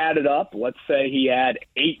if you add it up, let's say he had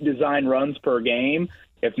 8 design runs per game.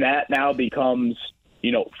 If that now becomes,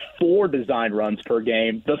 4 design runs per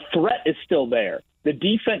game, the threat is still there. The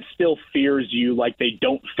defense still fears you like they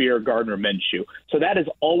don't fear Gardner Minshew. So that is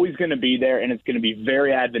always going to be there, and it's going to be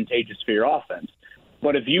very advantageous for your offense.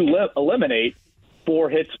 But if you eliminate 4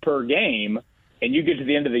 hits per game and you get to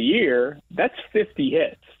the end of the year, that's 50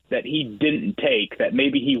 hits that he didn't take that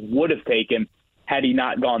maybe he would have taken had he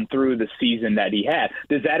not gone through the season that he had.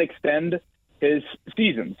 Does that extend his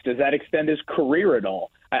seasons? Does that extend his career at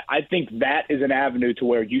all? I think that is an avenue to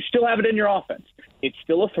where you still have it in your offense. It's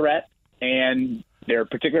still a threat, and there are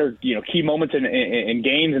particular, key moments in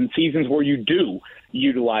games and seasons where you do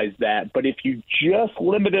utilize that. But if you just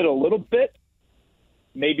limit it a little bit,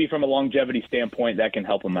 maybe from a longevity standpoint, that can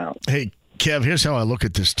help him out. Hey, Kev, here's how I look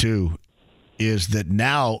at this too, is that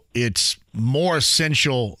now it's more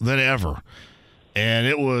essential than ever. And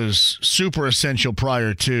it was super essential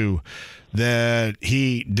prior to that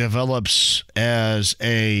he develops as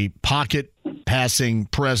a pocket passing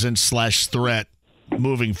presence / threat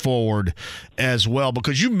moving forward as well,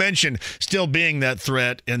 because you mentioned still being that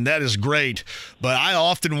threat, and that is great. But I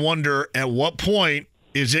often wonder at what point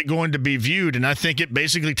is it going to be viewed, and I think it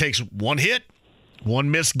basically takes one hit,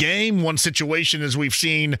 one missed game, one situation as we've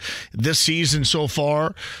seen this season so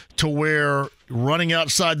far, to where running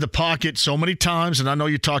outside the pocket so many times, and I know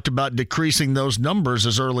you talked about decreasing those numbers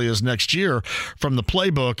as early as next year from the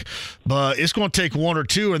playbook, but it's going to take 1 or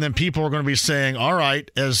 2, and then people are going to be saying, all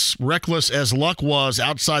right, as reckless as Luck was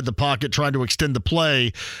outside the pocket trying to extend the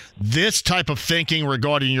play, this type of thinking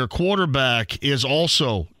regarding your quarterback is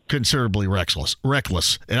also considerably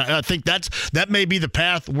reckless. And I think that may be the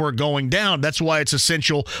path we're going down. That's why it's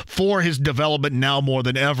essential for his development now more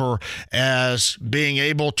than ever, as being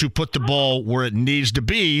able to put the ball where it needs to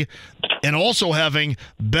be and also having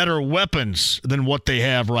better weapons than what they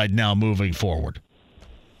have right now moving forward.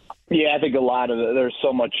 Yeah, I think there's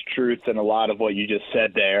so much truth in a lot of what you just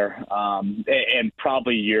said there. And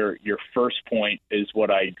probably your first point is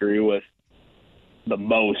what I agree with the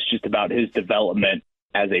most, just about his development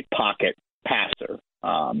as a pocket passer.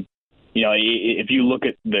 If you look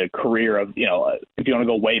at the career of, if you want to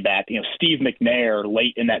go way back, Steve McNair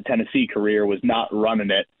late in that Tennessee career was not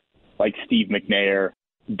running it like Steve McNair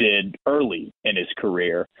did early in his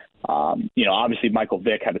career. Obviously Michael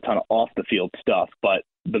Vick had a ton of off the field stuff, but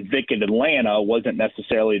the Vick in Atlanta wasn't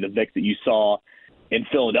necessarily the Vick that you saw in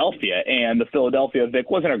Philadelphia. And the Philadelphia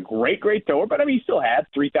Vick wasn't a great thrower, but he still had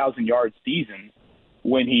 3,000 yard seasons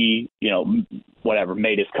when he,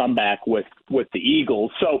 made his comeback with the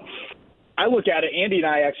Eagles. So I look at it, Andy and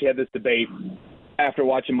I actually had this debate after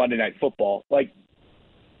watching Monday Night Football.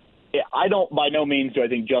 I don't, by no means do I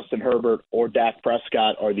think Justin Herbert or Dak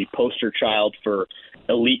Prescott are the poster child for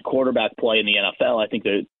elite quarterback play in the NFL. I think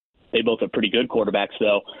they both are pretty good quarterbacks,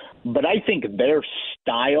 though. But I think their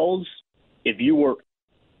styles, if you were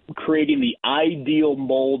creating the ideal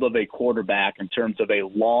mold of a quarterback in terms of a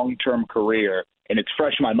long-term career, and it's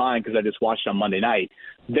fresh in my mind because I just watched on Monday night,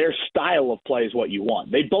 their style of play is what you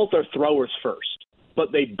want. They both are throwers first,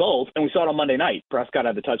 but they both, and we saw it on Monday night, Prescott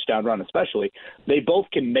had the touchdown run especially, they both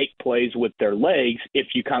can make plays with their legs if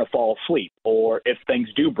you kind of fall asleep or if things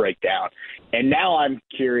do break down. And now I'm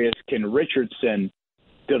curious, can Richardson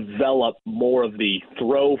develop more of the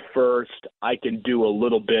throw first, I can do a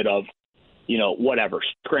little bit of,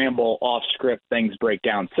 scramble, off script, things break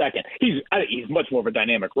down second. He's much more of a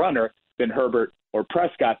dynamic runner than Herbert or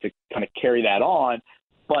Prescott to kind of carry that on,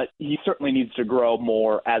 but he certainly needs to grow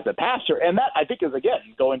more as a passer. And that, I think, is, again,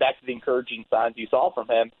 going back to the encouraging signs you saw from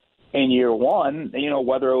him in year one,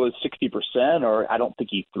 whether it was 60% or I don't think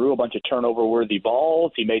he threw a bunch of turnover-worthy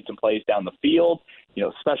balls. He made some plays down the field,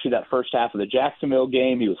 especially that first half of the Jacksonville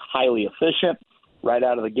game. He was highly efficient right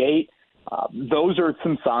out of the gate. Those are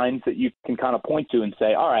some signs that you can kind of point to and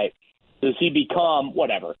say, all right, does he become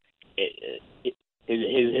whatever?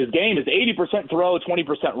 His game is 80% throw,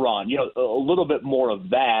 20% run, a little bit more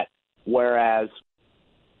of that, whereas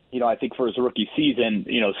I think for his rookie season,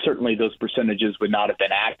 certainly those percentages would not have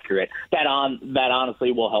been accurate. That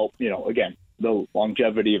honestly will help, again, the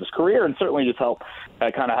longevity of his career, and certainly just help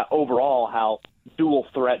kind of overall how dual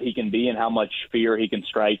threat he can be and how much fear he can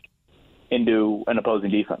strike into an opposing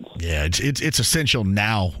defense. Yeah, it's essential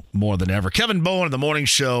now more than ever. Kevin Bowen of the Morning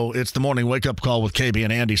Show. It's the morning wake-up call with KB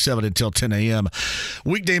and Andy, 7 until 10 a.m.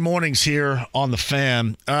 Weekday mornings here on The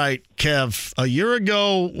Fan. All right, Kev, a year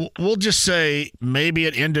ago, we'll just say maybe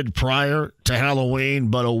it ended prior to Halloween,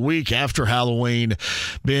 but a week after Halloween,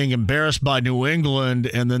 being embarrassed by New England,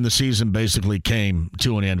 and then the season basically came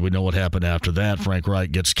to an end. We know what happened after that. Frank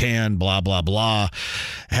Reich gets canned, blah, blah, blah.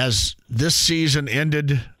 Has this season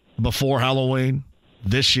ended before Halloween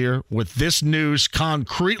this year with this news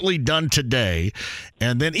concretely done today?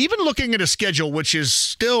 And then even looking at a schedule, which is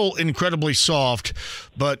still incredibly soft,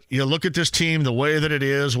 but you look at this team the way that it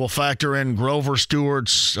is, we'll factor in Grover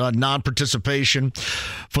Stewart's non-participation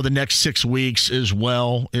for the next 6 weeks as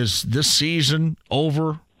well. Is this season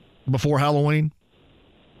over before Halloween?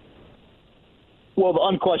 Well, the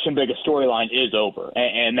unquestioned biggest storyline is over,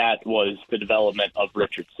 and that was the development of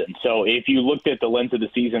Richardson. So if you looked at the lens of the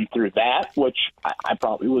season through that, which I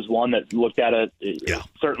probably was one that looked at it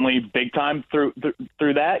certainly big time through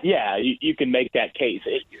that, you can make that case.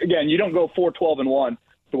 Again, you don't go 4-12-1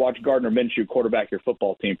 to watch Gardner Minshew quarterback your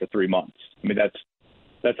football team for 3 months. I mean,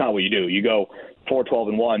 that's not what you do. You go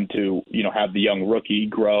 4-12-1 to have the young rookie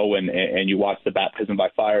grow and you watch the baptism by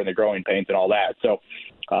fire and the growing pains and all that. So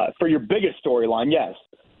for your biggest storyline, yes.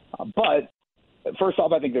 But first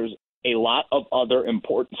off, I think there's a lot of other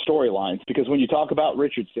important storylines because when you talk about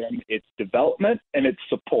Richardson, it's development and it's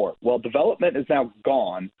support. Well, development is now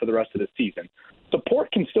gone for the rest of the season.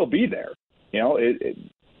 Support can still be there.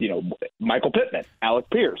 Michael Pittman, Alec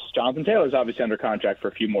Pierce, Jonathan Taylor's obviously under contract for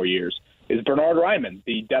a few more years. Is Bernard Ryman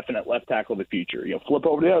the definite left tackle of the future? Flip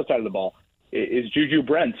over to the other side of the ball. Is Juju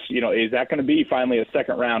Brents, is that going to be finally a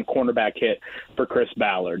second-round cornerback hit for Chris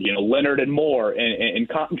Ballard? Leonard and Moore in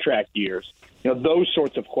contract years. Those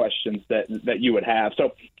sorts of questions that you would have.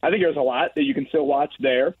 So I think there's a lot that you can still watch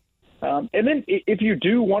there. And then if you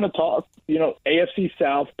do want to talk, AFC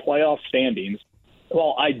South playoff standings,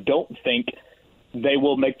 well, I don't think they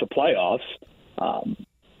will make the playoffs.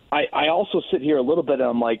 I also sit here a little bit and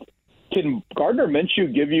I'm like, can Gardner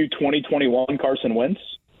Minshew give you 2021 Carson Wentz?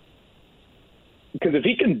 Because if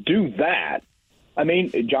he can do that, I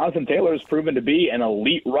mean, Jonathan Taylor has proven to be an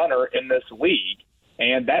elite runner in this league.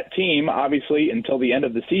 And that team, obviously, until the end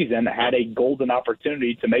of the season, had a golden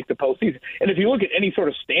opportunity to make the postseason. And if you look at any sort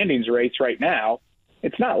of standings race right now,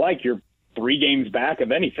 it's not like you're 3 games back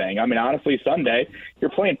of anything. I mean, honestly, Sunday,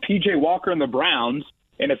 you're playing P.J. Walker and the Browns,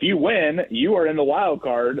 and if you win, you are in the wild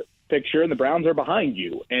card picture, and the Browns are behind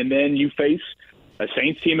you. And then you face a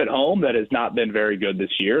Saints team at home that has not been very good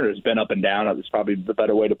this year. It's been up and down. That's probably the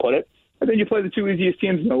better way to put it. And then you play the 2 easiest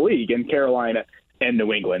teams in the league in Carolina and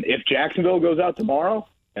New England. If Jacksonville goes out tomorrow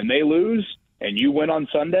and they lose and you win on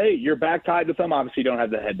Sunday, you're back tied with them. Obviously, you don't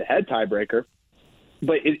have the head-to-head tiebreaker,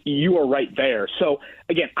 but you are right there. So,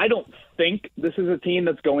 again, I don't think this is a team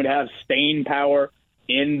that's going to have staying power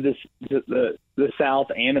in the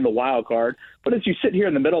South and in the wild card. But as you sit here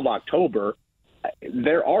in the middle of October,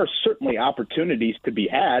 there are certainly opportunities to be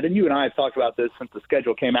had. And you and I have talked about this since the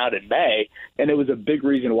schedule came out in May, and it was a big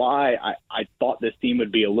reason why I thought this team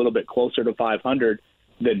would be a little bit closer to 500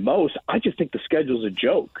 than most. I just think the schedule's a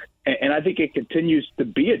joke, and I think it continues to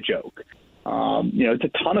be a joke. It's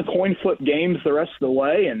a ton of coin flip games the rest of the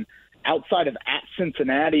way, and outside of at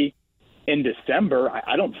Cincinnati in December,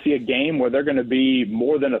 I don't see a game where they're going to be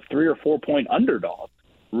more than a 3 or 4 point underdog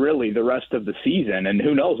really the rest of the season. And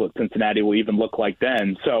who knows what Cincinnati will even look like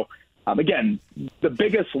then. So, again, the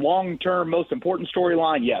biggest long-term, most important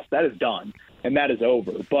storyline, yes, that is done and that is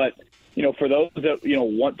over. But, for those that,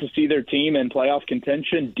 want to see their team in playoff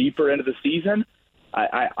contention deeper into the season,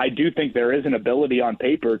 I do think there is an ability on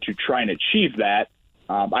paper to try and achieve that.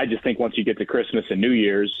 I just think once you get to Christmas and New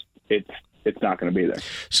Year's, it's not going to be there.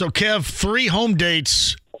 So, Kev, 3 home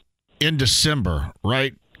dates in December,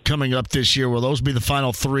 right, coming up this year. Will those be the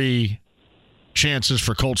final 3 chances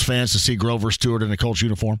for Colts fans to see Grover Stewart in a Colts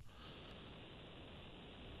uniform?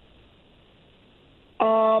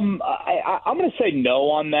 I'm going to say no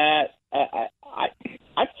on that.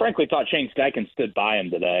 I frankly thought Shane Steichen stood by him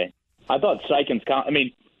today. I thought Steichen's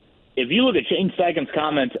if you look at Shane Steichen's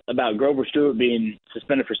comments about Grover Stewart being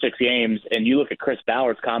suspended for 6 games, and you look at Chris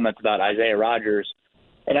Ballard's comments about Isaiah Rodgers,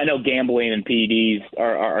 and I know gambling and PEDs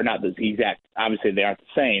are not the exact, obviously they aren't the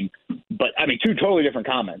same, but 2 totally different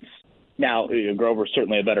comments. Now, Grover's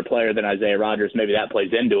certainly a better player than Isaiah Rodgers. Maybe that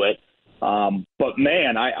plays into it. But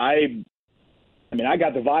man, I mean, I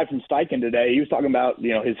got the vibe from Steichen today. He was talking about,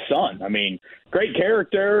 his son. I mean, great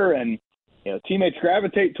character, and, teammates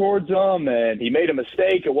gravitate towards him, and he made a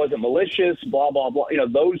mistake. It wasn't malicious, blah, blah, blah.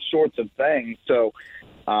 Those sorts of things. So,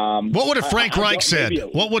 what would have Frank Reich said?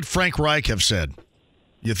 What would Frank Reich have said,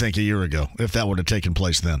 you think, a year ago, if that would have taken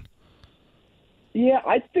place then? Yeah,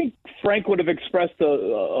 I think Frank would have expressed a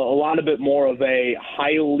lot of bit more of a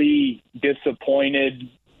highly disappointed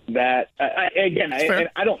that,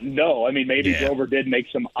 I don't know. I mean, maybe Grover did make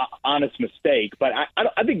some honest mistake, but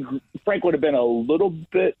I think Frank would have been a little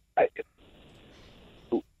bit.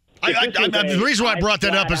 The reason why I brought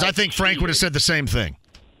that up is I think Frank would have said the same thing,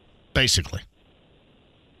 basically.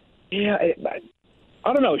 Yeah,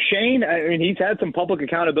 I don't know. Shane, I mean, he's had some public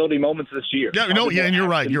accountability moments this year. Yeah, and you're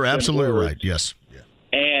right. You're absolutely right. Yes.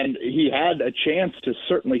 And he had a chance to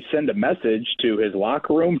certainly send a message to his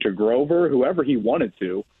locker room, to Grover, whoever he wanted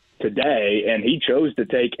to today, and he chose to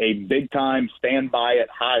take a big-time stand-by-it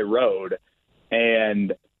high road.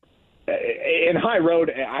 And in high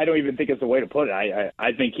road, I don't even think it's the way to put it.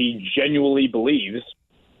 I think he genuinely believes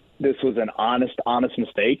this was an honest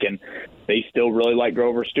mistake, and they still really like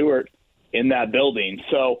Grover Stewart in that building.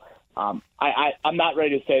 So I'm not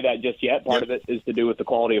ready to say that just yet. Part of it is to do with the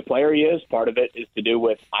quality of player he is. Part of it is to do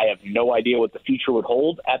with I have no idea what the future would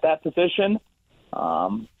hold at that position.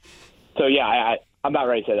 I'm not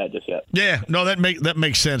ready to say that just yet. Yeah, no, that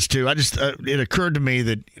makes sense too. I just it occurred to me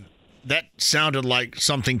that sounded like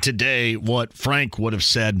something today what Frank would have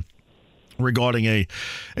said regarding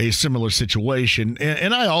a similar situation.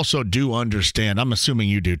 And I also do understand, I'm assuming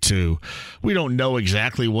you do too, we don't know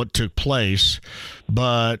exactly what took place,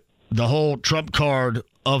 but the whole trump card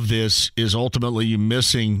of this is ultimately you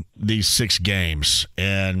missing these 6 games.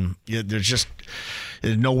 And there's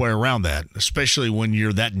nowhere around that, especially when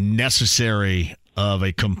you're that necessary of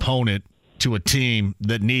a component to a team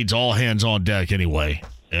that needs all hands on deck anyway.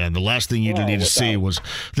 And the last thing you need to see was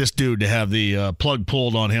this dude to have the plug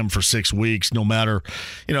pulled on him for 6 weeks, no matter,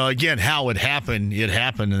 again, how it happened,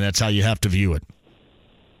 and that's how you have to view it.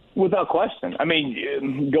 Without question. I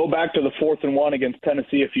mean, go back to the 4th and 1 against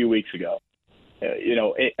Tennessee a few weeks ago.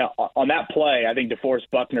 On that play, I think DeForest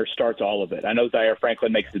Buckner starts all of it. I know Zaire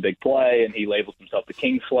Franklin makes the big play, and he labels himself the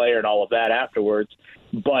Kingslayer and all of that afterwards.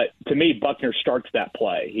 But to me, Buckner starts that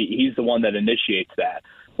play. He's the one that initiates that.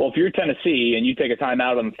 Well, if you're Tennessee and you take a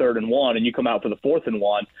timeout on the 3rd and 1 and you come out for the 4th and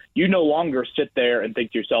 1, you no longer sit there and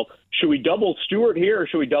think to yourself, should we double Stewart here or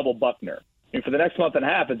should we double Buckner? And for the next month and a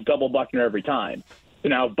half, it's double Buckner every time. So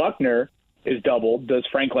now if Buckner is doubled, does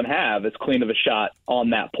Franklin have as clean of a shot on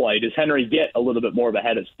that play? Does Henry get a little bit more of a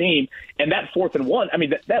head of steam? And that 4th and 1, I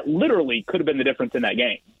mean, that literally could have been the difference in that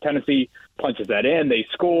game. Tennessee punches that in, they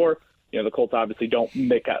score. The Colts obviously don't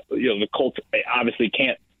make up. The Colts obviously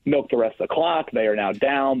can't milk the rest of the clock. They are now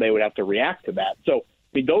down. They would have to react to that. So,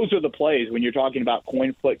 I mean, those are the plays when you're talking about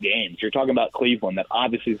coin flip games. You're talking about Cleveland that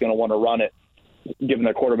obviously is going to want to run it, given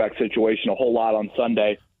their quarterback situation, a whole lot on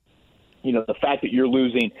Sunday. The fact that you're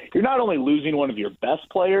not only losing one of your best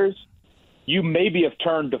players, you maybe have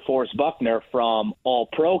turned DeForest Buckner from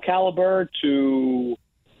all-pro caliber to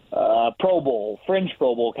Pro Bowl, fringe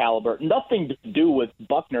Pro Bowl caliber. Nothing to do with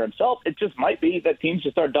Buckner himself. It just might be that teams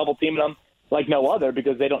just start double-teaming him like no other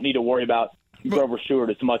because they don't need to worry about Grover Stewart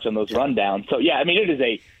as much on those rundowns. So, yeah, I mean, it is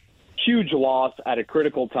a huge loss at a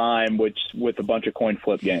critical time with a bunch of coin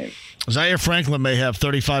flip games. Zaire Franklin may have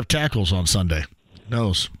 35 tackles on Sunday. Who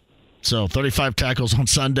knows? So 35 tackles on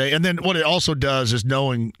Sunday. And then what it also does is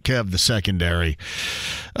knowing, Kev, the secondary.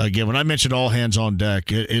 Again, when I mentioned all hands on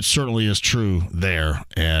deck, it certainly is true there.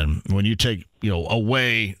 And when you take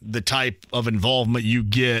away the type of involvement you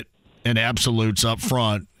get in absolutes up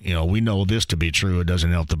front, we know this to be true. It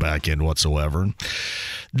doesn't help the back end whatsoever.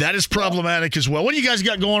 That is problematic as well. What do you guys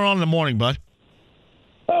got going on in the morning, bud?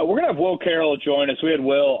 We're going to have Will Carroll join us. We had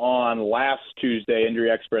Will on last Tuesday, injury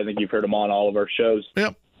expert. I think you've heard him on all of our shows.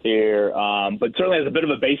 Yep. Here, but certainly has a bit of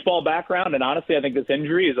a baseball background, and honestly, I think this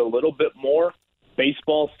injury is a little bit more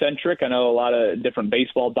baseball-centric. I know a lot of different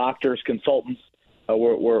baseball doctors, consultants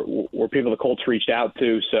were people the Colts reached out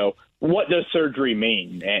to. So what does surgery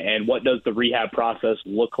mean, and what does the rehab process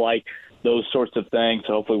look like, those sorts of things.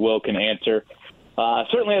 So hopefully Will can answer.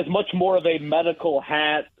 Certainly has much more of a medical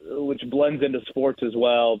hat, which blends into sports as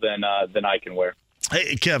well, than I can wear.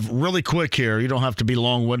 Hey, Kev, really quick here. You don't have to be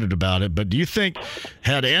long-winded about it, but do you think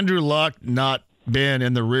had Andrew Luck not been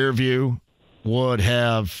in the rear view, would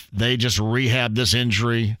have they just rehabbed this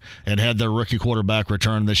injury and had their rookie quarterback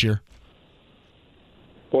return this year?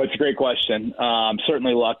 Well, it's a great question.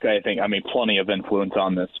 Certainly Luck, plenty of influence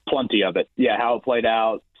on this. Plenty of it. Yeah, how it played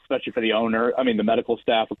out, especially for the owner. I mean, the medical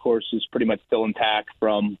staff, of course, is pretty much still intact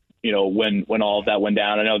from when all of that went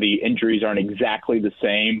down. I know the injuries aren't exactly the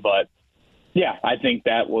same, but yeah, I think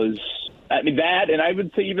that was that, and I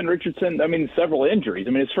would say even Richardson. Several injuries.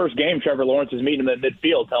 His first game, Trevor Lawrence is meeting him at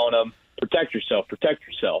midfield, telling him, "Protect yourself, protect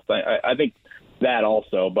yourself." I think that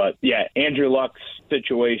also, but yeah, Andrew Luck's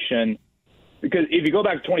situation. Because if you go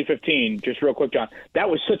back to 2015, just real quick, John, that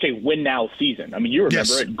was such a win-now season. You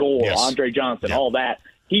remember it, goal, yes. Andre Johnson, all that.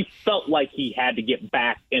 He felt like he had to get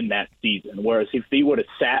back in that season, whereas if he would have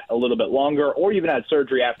sat a little bit longer or even had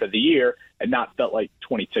surgery after the year and not felt like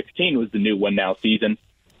 2016 was the new win-now season,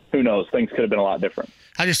 who knows? Things could have been a lot different.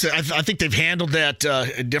 I think they've handled that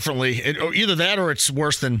differently. Either that or it's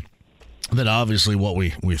worse than obviously what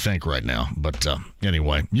we think right now. But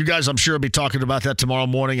anyway, you guys, I'm sure, will be talking about that tomorrow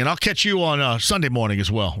morning, and I'll catch you on Sunday morning as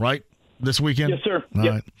well, right? This weekend? Yes, sir. All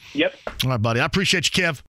right. Yep. All right, buddy. I appreciate you, Kev.